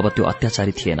भयो। अब त्यो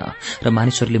अत्याचारी थिएन र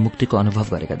मानिसहरूले मुक्तिको अनुभव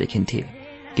गरेका देखिन्थे।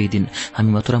 केही दिन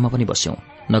हामी मथुरामा पनि बस्यौं।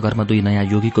 नगरमा दुई नयाँ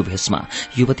योगीको भेषमा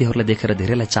युवतीहरूलाई देखेर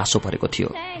धेरैलाई चासो परेको थियो।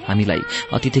 हामीलाई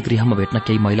अतिथि गृहमा भेट्न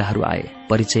केही महिलाहरू आए,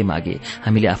 परिचय मागे।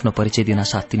 हामीले आफ्नो परिचय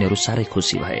दिनासाथ तिनीहरू साह्रै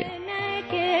खुसी भए।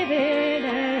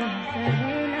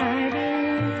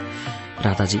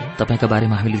 राधाजी, तपाईका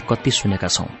बारेमा हामीले कति सुनेका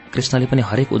छौं। कृष्णले पनि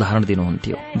हरेक उदाहरण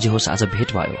दिनुहुन्थ्यो। जे होस् आज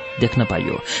भेट भयो, देख्न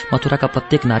पाइयो। मथुराका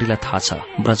प्रत्येक नारीलाई थाहा छ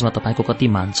ब्रजमा तपाईको कति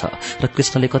मान छ र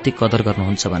कृष्णले कति कदर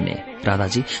गर्नुहुन्छ भन्ने।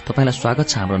 राधाजी, तपाईलाई स्वागत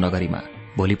छ हाम्रो नगरीमा।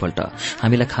 भोलिपल्ट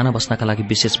हामीलाई खाना बस्नका लागि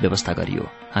विशेष व्यवस्था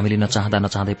गरियो। हामीले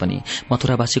नचाहँदै पनि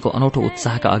मथुरावासीको अनौठो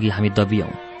उत्साहका अघि हामी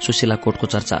दबियौं। सुशीला कोटको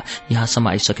चर्चा यहाँसम्म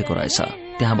आइसकेको रहेछ।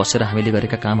 त्यहाँ बसेर हामीले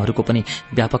गरेका कामहरूको पनि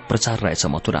व्यापक प्रचार रहेछ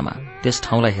मथुरामा। त्यस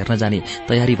ठाउँलाई हेर्न जाने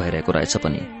तयारी भइरहेको रहेछ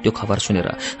पनि। त्यो खबर सुनेर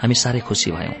हामी साह्रै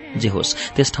खुसी भयौं। जे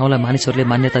होस्, त्यस ठाउँलाई मानिसहरूले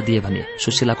मान्यता दिए भने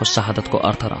सुशीलाको शहादतको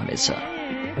अर्थ रहनेछ।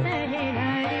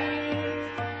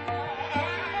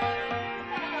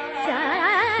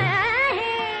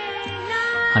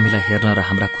 हामीलाई हेर्न र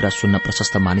हाम्रा कुरा सुन्न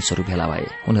प्रशस्त मानिसहरू भेला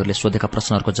भए। उनीहरूले सोधेका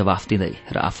प्रश्नहरूको जवाफ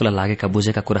दिँदै र आफूलाई लागेका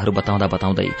बुझेका कुराहरू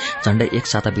बताउँदै झण्डै एक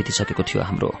साता बितिसकेको थियो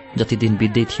हाम्रो। जति दिन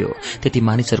बित्दै थियो त्यति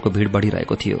मानिसहरूको भीड़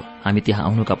बढ़िरहेको थियो। हामी त्यहाँ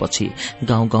आउनुका पछि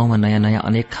गाउँ-गाउँमा नयाँ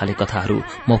अनेक खाले कथाहरू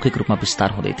मौखिक रूपमा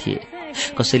विस्तार हुँदै थिए।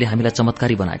 कसैले हामीलाई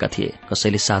चमत्कारी बनाएका थिए,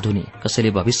 कसैले साधुनी,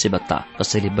 कसैले भविष्यवक्ता,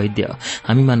 कसैले वैद्य।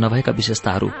 हामीमा नभएका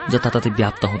विशेषताहरू जताततै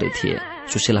व्याप्त हुँदै थिए।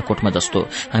 सुशीला कोटमा जस्तो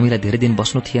हामीलाई धेरै दिन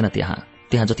बस्नु थिएन।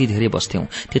 त्यहाँ जति धेरै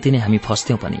बस्थ्यौं त्यति नै हामी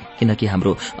फस्थ्यौं पनि, किनकि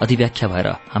हाम्रो अधिव्याख्या भएर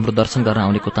हाम्रो दर्शन गर्न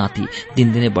आउनेको ताती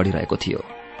दिनदिनै बढ़िरहेको थियो।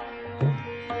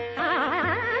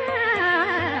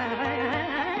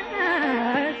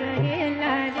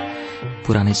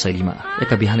 पुरानै शैलीमा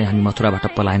एका बिहानै हामी मथुराबाट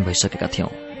पलायन भइसकेका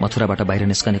थियौं। मथुराबाट बाहिर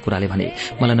निस्कने कुराले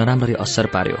भने मलाई नराम्ररी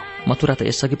असर पार्यो। मथुरा त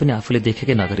यसअघि पनि आफूले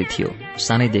देखेकै नगरी थियो।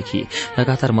 सानैदेखि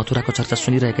लगातार मथुराको चर्चा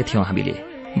सुनिरहेकै थियौं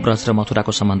हामीले। ब्रज र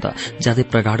मथुराको सम्बन्ध ज्यादै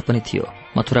प्रगाढ पनि थियो।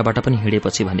 मथुराबाट पनि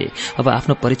हिँडेपछि भने अब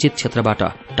आफ्नो परिचित क्षेत्रबाट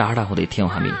टाढा हुँदै थियौं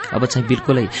हामी। अब चाहिँ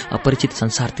बिल्कुलै अपरिचित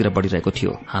संसारतिर बढ़िरहेको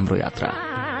थियो हाम्रो यात्रा।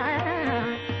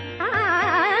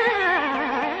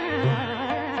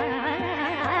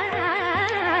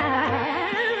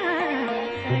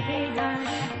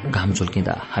 घाम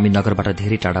झुल्किँदा हामी नगरबाट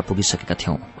धेरै टाढा पुगिसकेका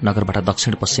थियौं। नगरबाट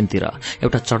दक्षिण पश्चिमतिर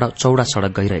एउटा चौडा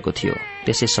सड़क गइरहेको थियो।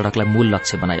 त्यसै सड़कलाई मूल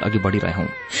लक्ष्य बनाई अघि बढ़िरह्यौं।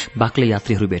 बाक्लै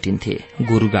यात्रीहरू भेटिन्थे।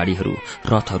 गोरु गाड़ीहरू,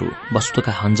 रथहरू,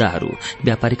 वस्तुका हन्जाहरू,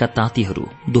 व्यापारीका ताँतीहरू,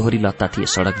 दोहोरी लत्ता थिए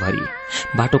सड़कभरि।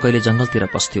 बाटो कहिले जंगलतिर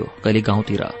पस्थ्यो, कहिले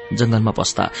गाउँतिर। जंगलमा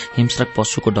पस्दा हिंस्रक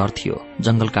पशुको डर थियो।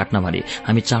 जंगल काट्न भने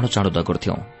हामी चाँडो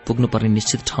दगुर्थ्यौं। पुग्नुपर्ने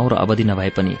निश्चित ठाउँ र अवधि नभए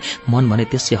पनि मन भने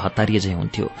त्यसै हतारिए झैं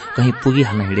हुन्थ्यो। कहीँ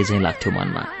पुगिहाल्न हिँडे झैं लाग्थ्यो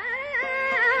मनमा।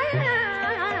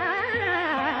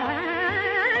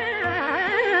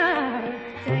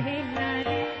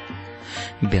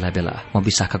 बेला बेला म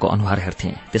विशाखाको अनुहार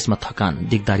हेर्थें। त्यसमा थकान,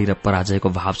 दिगदारी र पराजयको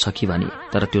भाव छ कि भनी,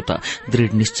 तर त्यो त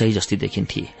दृढ निश्चय जस्ती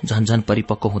देखिन्थे। झन्झन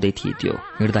परिपक्व हुँदै थिए त्यो।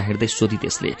 हिँड्दा सोधी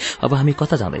त्यसले, अब हामी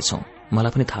कता जाँदैछौं?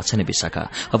 मलाई पनि थाहा छैन विशाखा,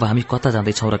 अब हामी कता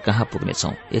जाँदैछौं र कहाँ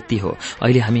पुग्नेछौं। यति हो,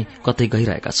 अहिले हामी कतै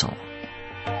गइरहेका छौं।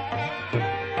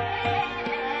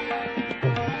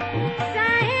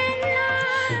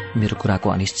 मेरो कुराको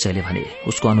अनिश्चयले भने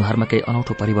उसको अनुहारमा केही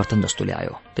अनौठो परिवर्तन जस्तो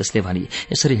ल्यायो। त्यसले भनी,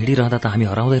 यसरी हिँडिरहँदा त हामी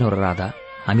हराउँदैनौं र राधा।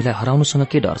 हामीलाई हराउनुसँग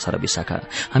के डर छ र विशाखा?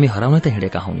 हामी हराउनै त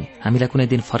हिँडेका हौं नि। हामीलाई कुनै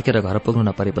दिन फर्केर घर पुग्नु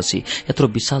नपरेपछि यत्रो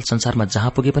विशाल संसारमा जहाँ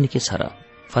पुगे पनि के छ र?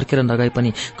 फर्केर नगए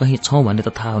पनि कहीँ छौं भन्ने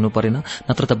त थाहा हुनु परेन,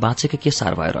 नत्र त बाँचेकै के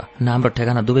सार भयो र? नाम र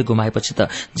ठेगाना दुवै गुमाएपछि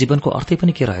त जीवनको अर्थै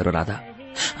पनि के रह्यो र राधा?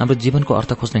 हाम्रो जीवनको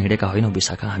अर्थ खोज्न हिँडेका होइनौं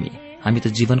विशाखा। हामी त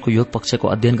जीवनको योग पक्षको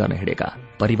अध्ययन गर्न हिँडेका।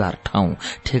 परिवार, ठाउँ,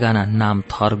 ठेगाना, नाम,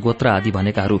 थर, गोत्र आदि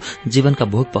भनेकाहरू जीवनका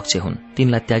भोग पक्ष हुन्।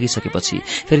 तिनलाई त्यागिसकेपछि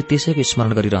फेरि त्यसैको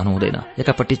स्मरण गरिरहनु हुँदैन।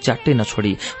 एकापट्टि च्याट्टै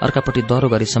नछोडी अर्कापट्टि दह्रो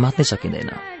गरी समात्नै सकिँदैन।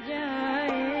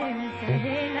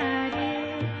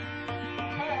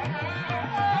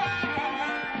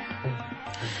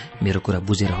 मेरो कुरा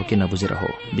बुझेर हो कि नबुझेर हो,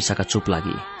 विशाखा चुप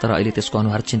लागि। तर अहिले त्यसको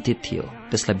अनुहार चिन्तित थियो।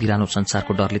 त्यसलाई बिरानो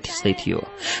संसारको डरले थिच्दै थियो।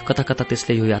 कता कता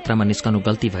त्यसले यो यात्रामा निस्कनु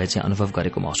गल्ती भए चाहिँ अनुभव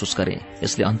गरेको महसुस गरे।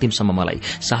 यसले अन्तिमसम्म मलाई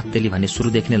साथ देली भन्ने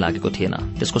सुरुदेखि नै लागेको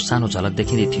थिएन। त्यसको सानो झलक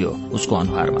देखिँदै थियो उसको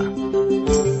अनुहारमा।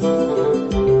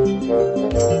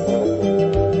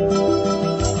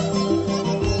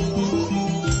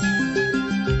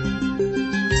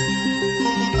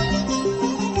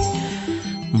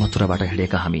 मथुराबाट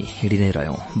हिँडेका हामी हिँडि नै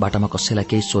रह्यौं। बाटामा कसैलाई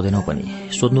केही सोधेनौं पनि।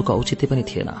 सोध्नुको औचित्य पनि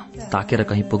थिएन। ताकेर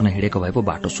कहीँ पुग्न हिँडेको भए पो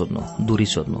बाटो सोध्नु, दूरी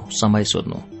सोध्नु, समय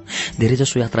सोध्नु।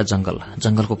 धेरैजसो यात्रा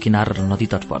जंगलको किनार र नदी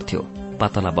तट पर्थ्यो।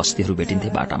 पातला बस्तीहरू भेटिन्थे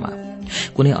बाटामा।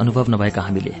 कुनै अनुभव नभएका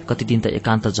हामीले कति दिन त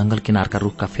एकान्त जंगल किनारका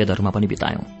रूखका फेदहरूमा पनि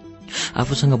बितायौं।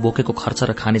 आफूसँग बोकेको खर्च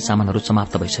र खाने सामानहरू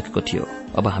समाप्त भइसकेको थियो।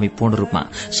 अब हामी पूर्ण रूपमा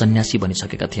सन्यासी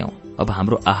बनिसकेका थियौं। अब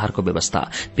हाम्रो आहारको व्यवस्था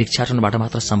भिक्षाटनबाट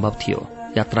मात्र सम्भव थियो।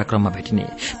 यात्राक्रममा भेटिने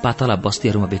पातला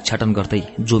बस्तीहरूमा भिक्षाटन गर्दै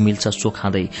जो मिल्छ सो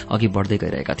खाँदै अघि बढ्दै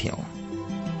गइरहेका थियौं।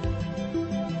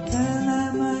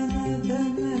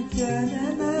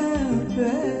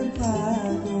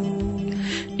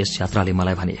 यस यात्राले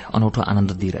मलाई भने अनौठो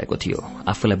आनन्द दिइरहेको थियो।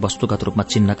 आफूलाई वस्तुगत रूपमा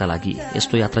चिन्नका लागि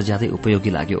यस्तो यात्रा ज्यादै उपयोगी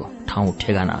लाग्यो। ठाउँ,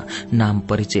 ठेगाना, नाम,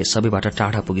 परिचय सबैबाट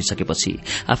टाढा पुगिसकेपछि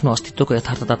आफ्नो अस्तित्वको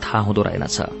यथार्थता थाहा हुँदो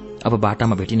रहेनछ। अब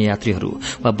बाटामा भेटिने यात्रीहरू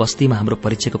वा बस्तीमा हाम्रो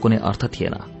परिचयको कुनै अर्थ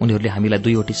थिएन। उनीहरूले हामीलाई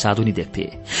दुईवटी साधुनी देख्थे।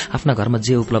 आफ्ना घरमा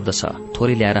जे उपलब्ध छ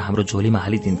थोरै ल्याएर हाम्रो झोलीमा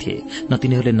हालिदिन्थे। न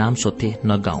तिनीहरूले नाम सोध्थे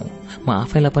न गाउँ। म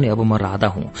आफैलाई पनि अब म राधा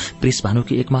हुँ, प्रिस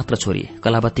भानुकी एकमात्र छोरी,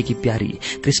 कलावतीकी प्यारी,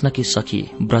 कृष्णकी सखी,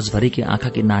 ब्रजभरीकी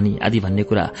आँखाकी नानी आदि भन्ने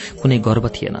कुरा कुनै गर्व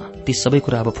थिएन। ती सबै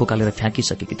कुरा अब फुकालेर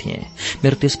फ्याँकिसकेकी थिए।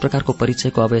 मेरो त्यस प्रकारको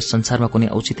परिचयको अब यस संसारमा कुनै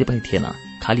औचित्य पनि थिएन।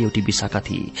 खाली एउटी विशाखा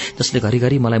थिए जसले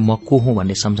घरिघरि मलाई म को हुँ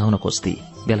भन्ने सम्झाउन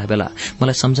खोज्थे। बेला बेला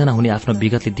मलाई सम्झना हुने आफ्नो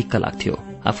विगतले दिक्क लाग्थ्यो।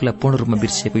 आफूलाई पूर्ण रूपमा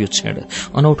बिर्सिएको यो क्षण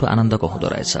अनौठो आनन्दको हुँदो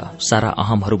रहेछ। सारा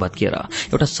अहमहरू भत्किएर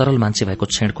एउटा सरल मान्छे भएको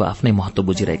क्षणको आफ्नै महत्व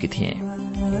बुझिरहेकी थिएँ।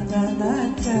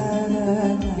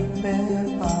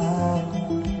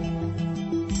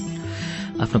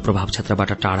 आफ्नो प्रभाव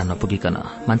क्षेत्रबाट टाढा नपुगिकन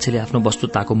मान्छेले आफ्नो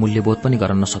वस्तुताको मूल्यबोध पनि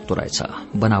गर्न नसक्दो रहेछ।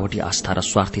 बनावटी आस्था र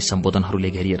स्वार्थी सम्बोधनहरूले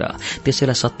घेरिएर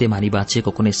त्यसैलाई सत्य मानि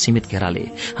बाँचिएको कुनै सीमित घेराले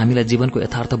हामीलाई जीवनको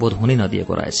यथार्थबोध हुनै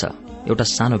नदिएको रहेछ। एउटा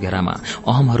सानो घेरामा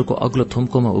अहमहरूको अग्लो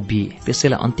थुम्कोमा उभिए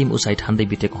त्यसैलाई अन्तिम उचाइ ठान्दै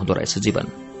बितेको हुँदो रहेछ जीवन।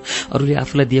 अरूले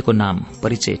आफूलाई दिएको नाम,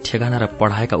 परिचय, ठेगाना र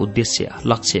पढ़ाएका उद्देश्य,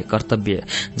 लक्ष्य, कर्तव्य,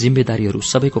 जिम्मेदारीहरू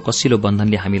सबैको कसिलो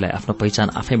बन्धनले हामीलाई आफ्नो पहिचान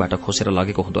आफैबाट खोसेर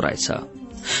लगेको हुँदो रहेछ।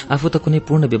 आफू त कुनै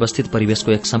पूर्ण व्यवस्थित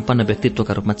परिवेशको एक सम्पन्न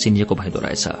व्यक्तित्वका रूपमा चिनिएको भइदो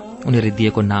रहेछ। उनीहरूले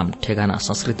दिएको नाम, ठेगाना,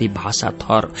 संस्कृति, भाषा,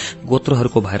 थर,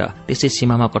 गोत्रहरूको भएर त्यसै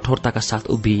सीमामा कठोरताका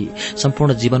साथ उभिए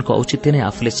सम्पूर्ण जीवनको औचित्य नै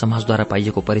आफूले समाजद्वारा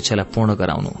पाइएको परिचयलाई पूर्ण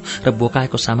गराउनु र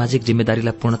बोकाएको सामाजिक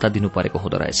जिम्मेदारीलाई पूर्णता दिनु परेको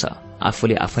हुँदो रहेछ।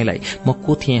 आफूले आफैलाई म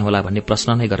को थिएँ होला भन्ने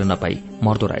प्रश्न नै गर्न नपाई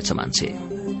मर्दो रहेछ मान्छे।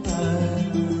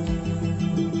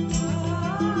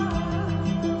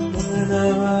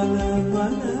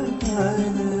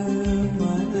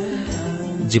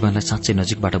 जीवनलाई साँच्चै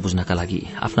नजिकबाट बुझ्नका लागि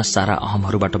आफ्ना सारा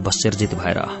अहमहरूबाट बस्यर्जित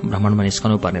भएर भ्रमणमा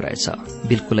निस्कनु पर्ने रहेछ।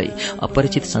 बिल्कुलै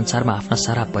अपरिचित संसारमा आफ्ना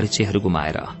सारा परिचयहरू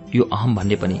गुमाएर। यो अहम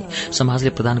भन्ने पनि समाजले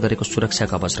प्रदान गरेको सुरक्षा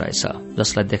कवच रहेछ,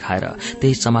 जसलाई देखाएर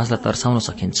त्यही समाजलाई तर्साउन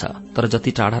सकिन्छ। तर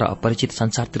जति टाढा र अपरिचित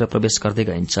संसारतिर प्रवेश गर्दै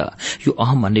गइन्छ यो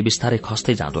अहम भन्ने बिस्तारै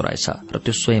खस्दै जाँदो रहेछ र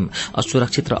त्यो स्वयं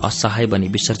असुरक्षित र असहाय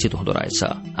बनी विसर्जित हुँदो रहेछ।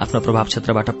 आफ्नो प्रभाव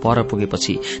क्षेत्रबाट पर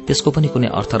पुगेपछि त्यसको पनि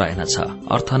कुनै अर्थ रहेनछ।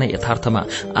 अर्थ नै यथार्थमा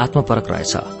आत्मपरक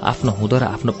रहेछ। आफ्नो हुँदो र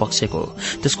आफ्नो पक्षको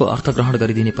त्यसको अर्थ ग्रहण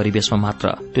गरिदिने परिवेशमा मात्र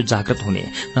त्यो जागृत हुने,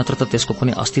 नत्र त त्यसको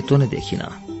कुनै अस्तित्व नै देखिन।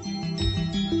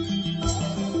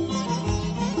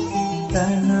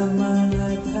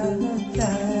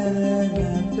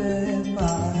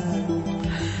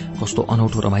 कस्तो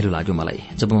अनौठो रमाइलो लाग्यो मलाई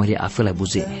जब मैले आफूलाई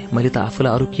बुझेँ। मैले त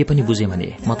आफूलाई अरू के पनि बुझेँ भने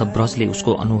म त ब्रजले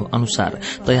उसको अनुसार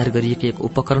तयार गरिएको एक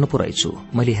उपकरण पो रहेछु।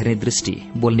 मैले हेर्ने दृष्टि,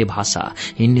 बोल्ने भाषा,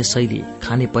 हिँड्ने शैली,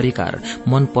 खाने परिकार,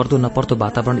 मन पर्दो नपर्दो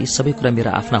वातावरण यी सबै कुरा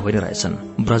मेरा आफ्ना होइन रहेछन्,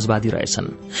 ब्रजवादी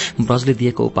रहेछन्। ब्रजले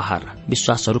दिएको उपहार,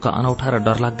 विश्वासहरूका अनौठा र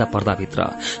डरलाग्दा पर्दाभित्र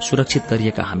सुरक्षित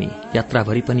गरिएका हामी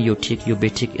यात्राभरि पनि यो ठिक यो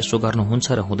बेठिक यसो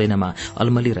गर्नुहुन्छ र हुँदैनमा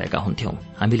अल्मलिरहेका हुन्थ्यौं।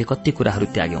 हामीले कति कुराहरू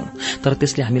त्याग्यौं तर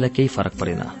त्यसले हामीलाई केही फरक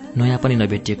परेन। नयाँ पनि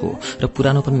नभेटिएको र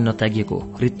पुरानो पनि नत्यागिएको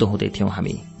रित्तो हुँदै थियौं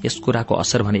हामी। यस कुराको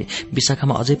असर भने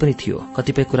विशाखामा अझै पनि थियो।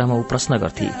 कतिपय कुरामा ऊ प्रश्न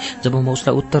गर्थे, जब म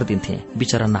उसलाई उत्तर दिन्थे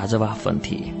बिचरा नाजवाफ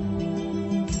बन्थे।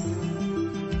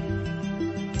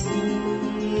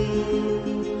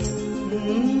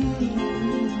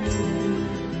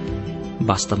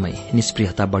 वास्तवमै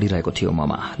निष्प्रियता बढ़िरहेको थियो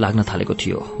ममा लाग्न थालेको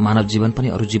थियो। मानव जीवन पनि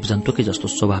अरू जीवजन्तुकै जस्तो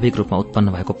स्वाभाविक रूपमा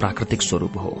उत्पन्न भएको प्राकृतिक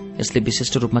स्वरूप हो। यसले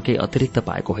विशिष्ट रूपमा केही अतिरिक्त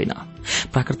पाएको होइन।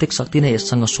 प्राकृतिक शक्ति नै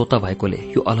यससँग स्वतः भएकोले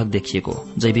यो अलग देखिएको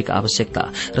जैविक आवश्यकता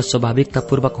र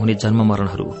स्वाभाविकतापूर्वक हुने जन्म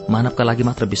मरणहरू मानवका लागि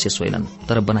मात्र विशेष होइनन्,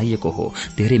 तर बनाइएको हो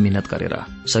धेरै मेहनत गरेर।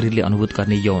 शरीरले अनुभूत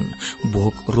गर्ने यौन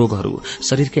भोग रोगहरू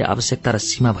शरीरकै आवश्यकता र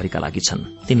सीमाभरिका लागि छन्।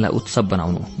 तिनलाई उत्सव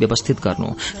बनाउनु, व्यवस्थित गर्नु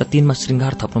र तिनमा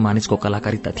श्रृंगार थप्नु मानिसको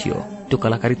कलाकारिता थियो। त्यो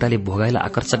कलाकारिताले भोगाईलाई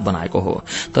आकर्षक बनाएको हो,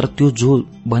 तर त्यो जो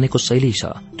बनेको शैली छ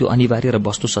त्यो अनिवार्य र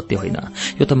वस्तु सत्य होइन।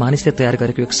 यो त मानिसले तयार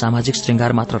गरेको एक सामाजिक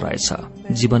श्रृंगार मात्र रहेछ।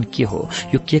 जीवन के हो,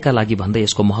 यो के का लागि भन्दै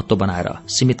यसको महत्व बनाएर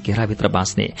सीमित घेराभित्र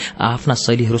बाँच्ने आफ्ना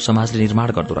शैलीहरू समाजले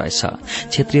निर्माण गर्दो रहेछ।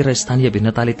 क्षेत्रीय र स्थानीय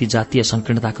भिन्नताले ती जातीय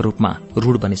संकीर्णताका रूपमा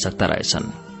रूढ बनिसक्दा रहेछन्।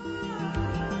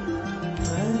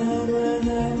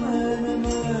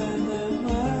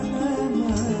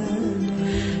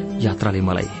 यात्राले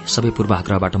मलाई सबै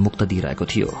पूर्वाग्रहबाट मुक्त दिइरहेको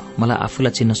थियो। मलाई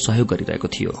आफूलाई चिन्न सहयोग गरिरहेको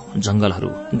थियो। जंगलहरू,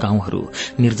 गाउँहरू,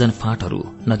 निर्जन फाँटहरू,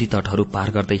 नदी तटहरू पार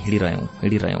गर्दै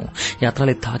हिँडिरह्यौं।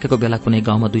 यात्राले थाकेको बेला कुनै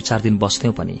गाउँमा 2-4 दिन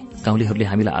बस्थ्यौं पनि गाउँलेहरूले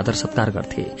हामीलाई आदर सत्कार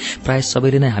गर्थे। प्राय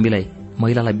सबैले नै हामीलाई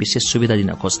महिलालाई विशेष सुविधा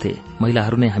दिन खोज्थे।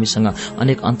 महिलाहरू नै हामीसँग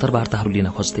अनेक अन्तर्वार्ताहरू लिन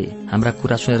खोज्थे। हाम्रा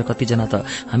कुरा सुनेर कतिजना त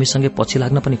हामीसँगै पछि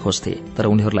लाग्न पनि खोज्थे, तर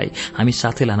उनीहरूलाई हामी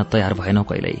साथै लान तयार भएनौं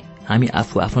कहिल्यै। हामी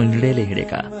आफू आफ्नो निर्णयले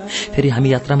हिँडेका। फेरि हामी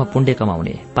यात्रामा पुण्य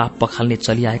कमाउने, पाप पखाल्ने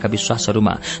चलिआएका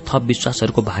विश्वासहरूमा थप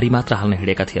विश्वासहरूको भारी मात्र हाल्न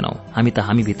हिँडेका थिएनौं। हामी त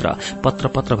हामीभित्र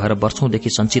पत्र भएर वर्षौंदेखि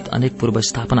सञ्चित अनेक पूर्व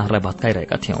स्थापनाहरूलाई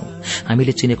भत्काइरहेका थियौं।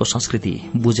 हामीले चिनेको संस्कृति,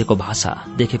 बुझेको भाषा,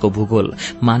 देखेको भूगोल,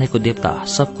 मानेको देवता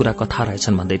सब कुरा कथा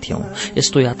रहेछन् भन्दै थियौं।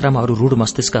 यस्तो यात्रामा अरू रूढ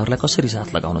मस्तिष्कहरूलाई कसरी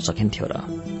साथ लगाउन सकिन्थ्यो र?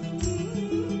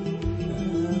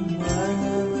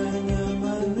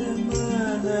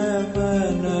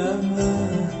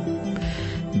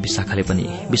 विशाखाले पनि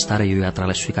बिस्तारै यो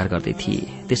यात्रालाई स्वीकार गर्दै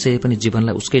थिए। त्यसै पनि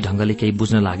जीवनलाई उसकै ढंगले केही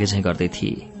बुझ्न लागे झैं गर्दै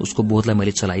थिए। उसको बोधलाई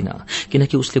मैले चलाइन,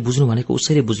 किनकि उसले बुझ्नु भनेको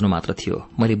उसैले बुझ्नु मात्र थियो।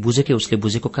 मैले बुझेकै उसले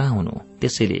बुझेको कहाँ हुनु।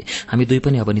 त्यसैले हामी दुई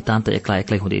पनि अब नितान्त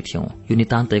एक्लै हुँदै थियौं। यो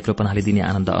नितान्त एक्लोपनाले दिने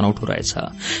आनन्द अनौठो रहेछ।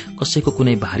 कसैको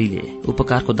कुनै भारीले,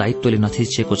 उपकारको दायित्वले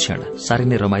नथिचिएको क्षण साह्रै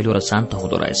नै रमाइलो र शान्त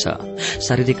हुँदो रहेछ।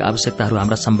 शारीरिक आवश्यकताहरू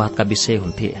हाम्रा सम्वादका विषय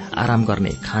हुन्थे। आराम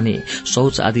गर्ने, खाने,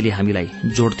 शौच आदिले हामीलाई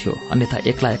जोड्थ्यो। अन्यथा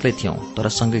एक्लै थियौं, तर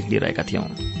सँगै हिँडिरहेका थियौं।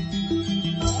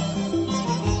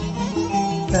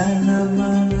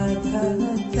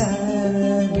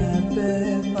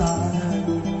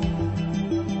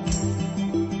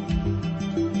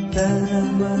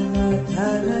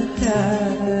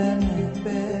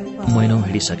 महिनौं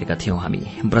हिँडिसकेका थियौं हामी।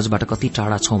 ब्रजबाट कति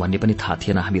टाढा छौं भन्ने पनि थाहा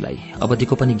थिएन हामीलाई।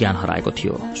 अवधिको पनि ज्ञान हराएको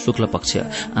थियो। शुक्ल पक्ष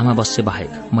अमावस्या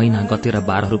बाहेक महिना, गते र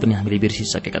बारहरू पनि हामीले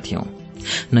बिर्सिसकेका थियौं।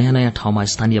 नयाँ ठाउँमा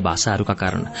स्थानीय भाषाहरूका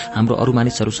कारण हाम्रो अरू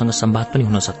मानिसहरूसँग संवाद पनि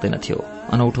हुन सक्दैनथ्यो।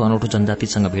 अनौठो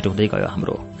जनजातिसँग भेट हुँदै गयो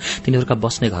हाम्रो। तिनीहरूका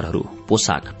बस्ने घरहरू,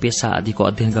 पोसाक, पेशा आदिको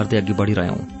अध्ययन गर्दै अघि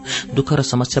बढ़िरह्यौं। दुःख र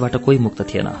समस्याबाट कोही मुक्त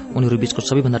थिएन। उनीहरू बीचको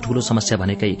सबैभन्दा ठूलो समस्या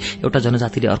भनेकै एउटा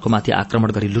जनजातिले अर्कोमाथि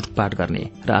आक्रमण गरी लुटपाट गर्ने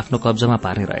र आफ्नो कब्जामा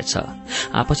पार्ने रहेछ।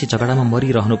 आपसी झगडामा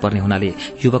मरिरहनुपर्ने हुनाले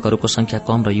युवकहरूको संख्या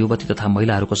कम र युवती तथा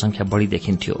महिलाहरूको संख्या बढ़ी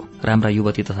देखिन्थ्यो। राम्रा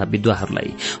युवती तथा विधवाहरूलाई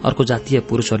अर्को जातीय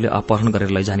पुरूषहरूले अपहरण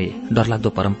गरेर लैजाने डरलाग्दो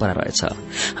परम्परा रहेछ।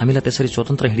 हामीलाई त्यसरी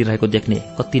स्वतन्त्र हिँडिरहेको देख्ने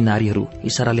कति नारीहरू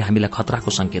इशाराले हामीलाई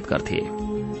खतराको संकेत गर्थे।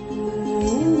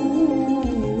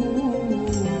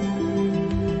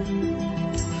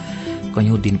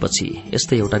 कैयौं दिनपछि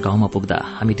यस्तै एउटा गाउँमा पुग्दा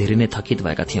हामी धेरै नै थकित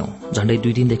भएका थियौं। झण्डै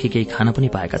 2 दिनदेखि केही खान पनि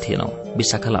पाएका थिएनौं।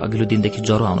 विशाखालाई अघिल्लो दिनदेखि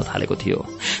ज्वरो आउन थालेको थियो।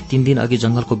 3 दिन अघि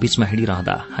जंगलको बीचमा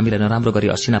हिँडिरहँदा हामीलाई नराम्रो गरी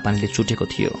असिना पानीले चुटेको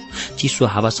थियो। चिसो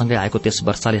हावासँगै आएको त्यस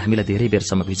वर्षाले हामीलाई धेरै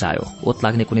बेरसम्म भिजायो। ओत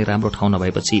लाग्ने कुनै राम्रो ठाउँ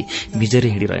नभएपछि भिजेरै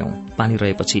हिँडिरह्यौं। पानी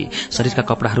रहेपछि शरीरका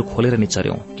कपडाहरू खोलेर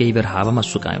निचर्यौं। केही बेर हावामा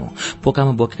सुकायौं।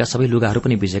 पोकामा बोकेका सबै लुगाहरू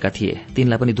पनि भिजेका थिए।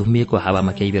 तिनलाई पनि धुम्मिएको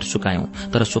हावामा केही बेर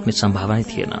सुकायौं, तर सुक्ने सम्भावना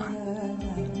थिएन।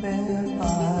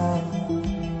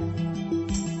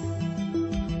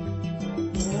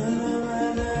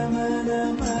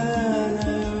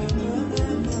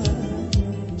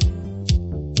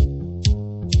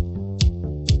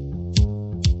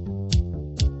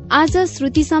 आज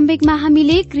श्रुति सम्वेकमा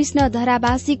हामीले कृष्ण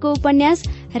धरावासीको उपन्यास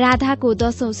राधाको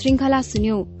 10औं श्रृंखला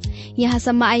सुन्यौं।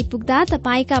 यहाँसम्म आइपुग्दा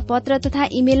तपाईका पत्र तथा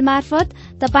इमेल मार्फत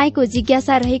तपाईको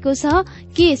जिज्ञासा रहेको छ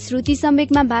के श्रुति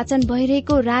सम्वेकमा वाचन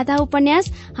भइरहेको राधा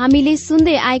उपन्यास हामीले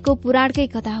सुन्दै आएको पुराणकै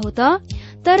कथा हो त?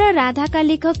 तर राधाका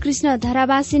लेखक कृष्ण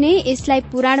धरावासी नै यसलाई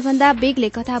पुराण भन्दा बेग्लै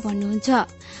कथा भन्नुहुन्छ।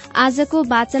 आजको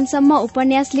वाचनसम्म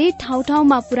उपन्यासले ठाउँ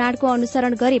ठाउँमा पुराणको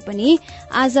अनुसरण गरे पनि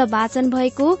आज वाचन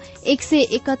भएको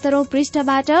 171औं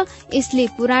पृष्ठबाट यसले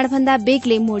पुराण भन्दा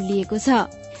बेग्लै मोड लिएको छ।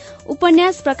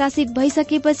 उपन्यास प्रकाशित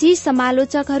भइसकेपछि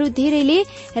समालोचकहरू धेरैले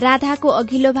राधाको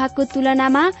अघिल्लो भागको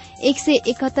तुलनामा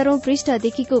 171औं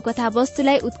पृष्ठदेखिको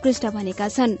कथावस्तुलाई उत्कृष्ट भनेका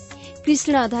छन्।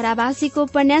 कृष्ण धरावासीको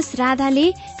उपन्यास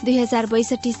राधाले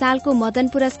 2062 सालको मदन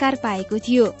पुरस्कार पाएको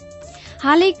थियो।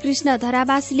 हालै कृष्ण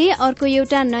धरावासीले अर्को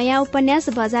एउटा नयाँ उपन्यास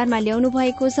बजारमा ल्याउनु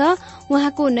भएको छ।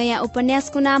 उहाँको नयाँ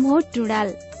उपन्यासको नाम हो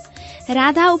टुँडाल।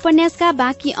 राधा उपन्यासका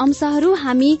बाँकी अंशहरू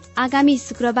हामी आगामी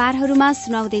शुक्रबारहरूमा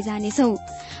सुनाउँदै जानेछौं।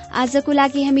 आजको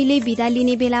लागि हामीले बिदा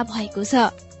लिने बेला भएको छ।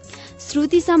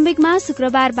 श्रुति सम्वेकमा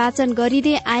शुक्रबार वाचन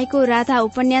गरिँदै आएको राधा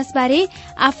उपन्यासबारे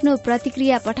आफ्नो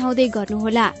प्रतिक्रिया पठाउँदै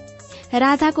गर्नुहोला।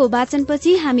 राधाको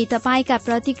वाचनपछि हामी तपाईंका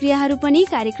प्रतिक्रियाहरू पनि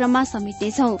कार्यक्रममा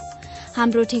समेट्नेछौं।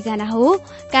 हाम्रो ठेगाना हो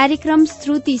कार्यक्रम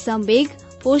श्रुति Sambeg,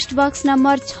 post box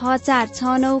number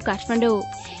 6469 Kathmandu.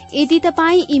 यदि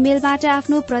तपाई इमेलबाट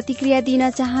आफ्नो प्रतिक्रिया दिन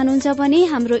चाहनुहुन्छ भने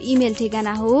हाम्रो इमेल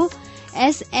ठेगाना हो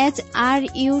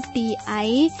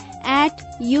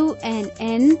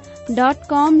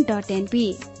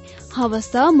shruti@unn.com.np।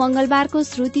 हवस् त मंगलबारको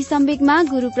श्रुति सम्वेकमा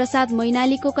गुरूप्रसाद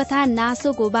मैनालीको कथा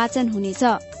नासोको वाचन हुनेछ।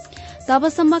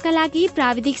 तबसम्मका लागि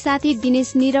प्राविधिक साथी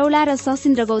दिनेश निरौला र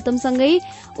सशिन्द्र गौतमसँगै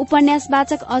उपन्यास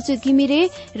वाचक अच्युत घिमिरे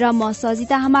र म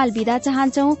सजिता हमाल बिदा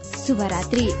चाहन्छौ।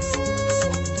 शुभरात्रि।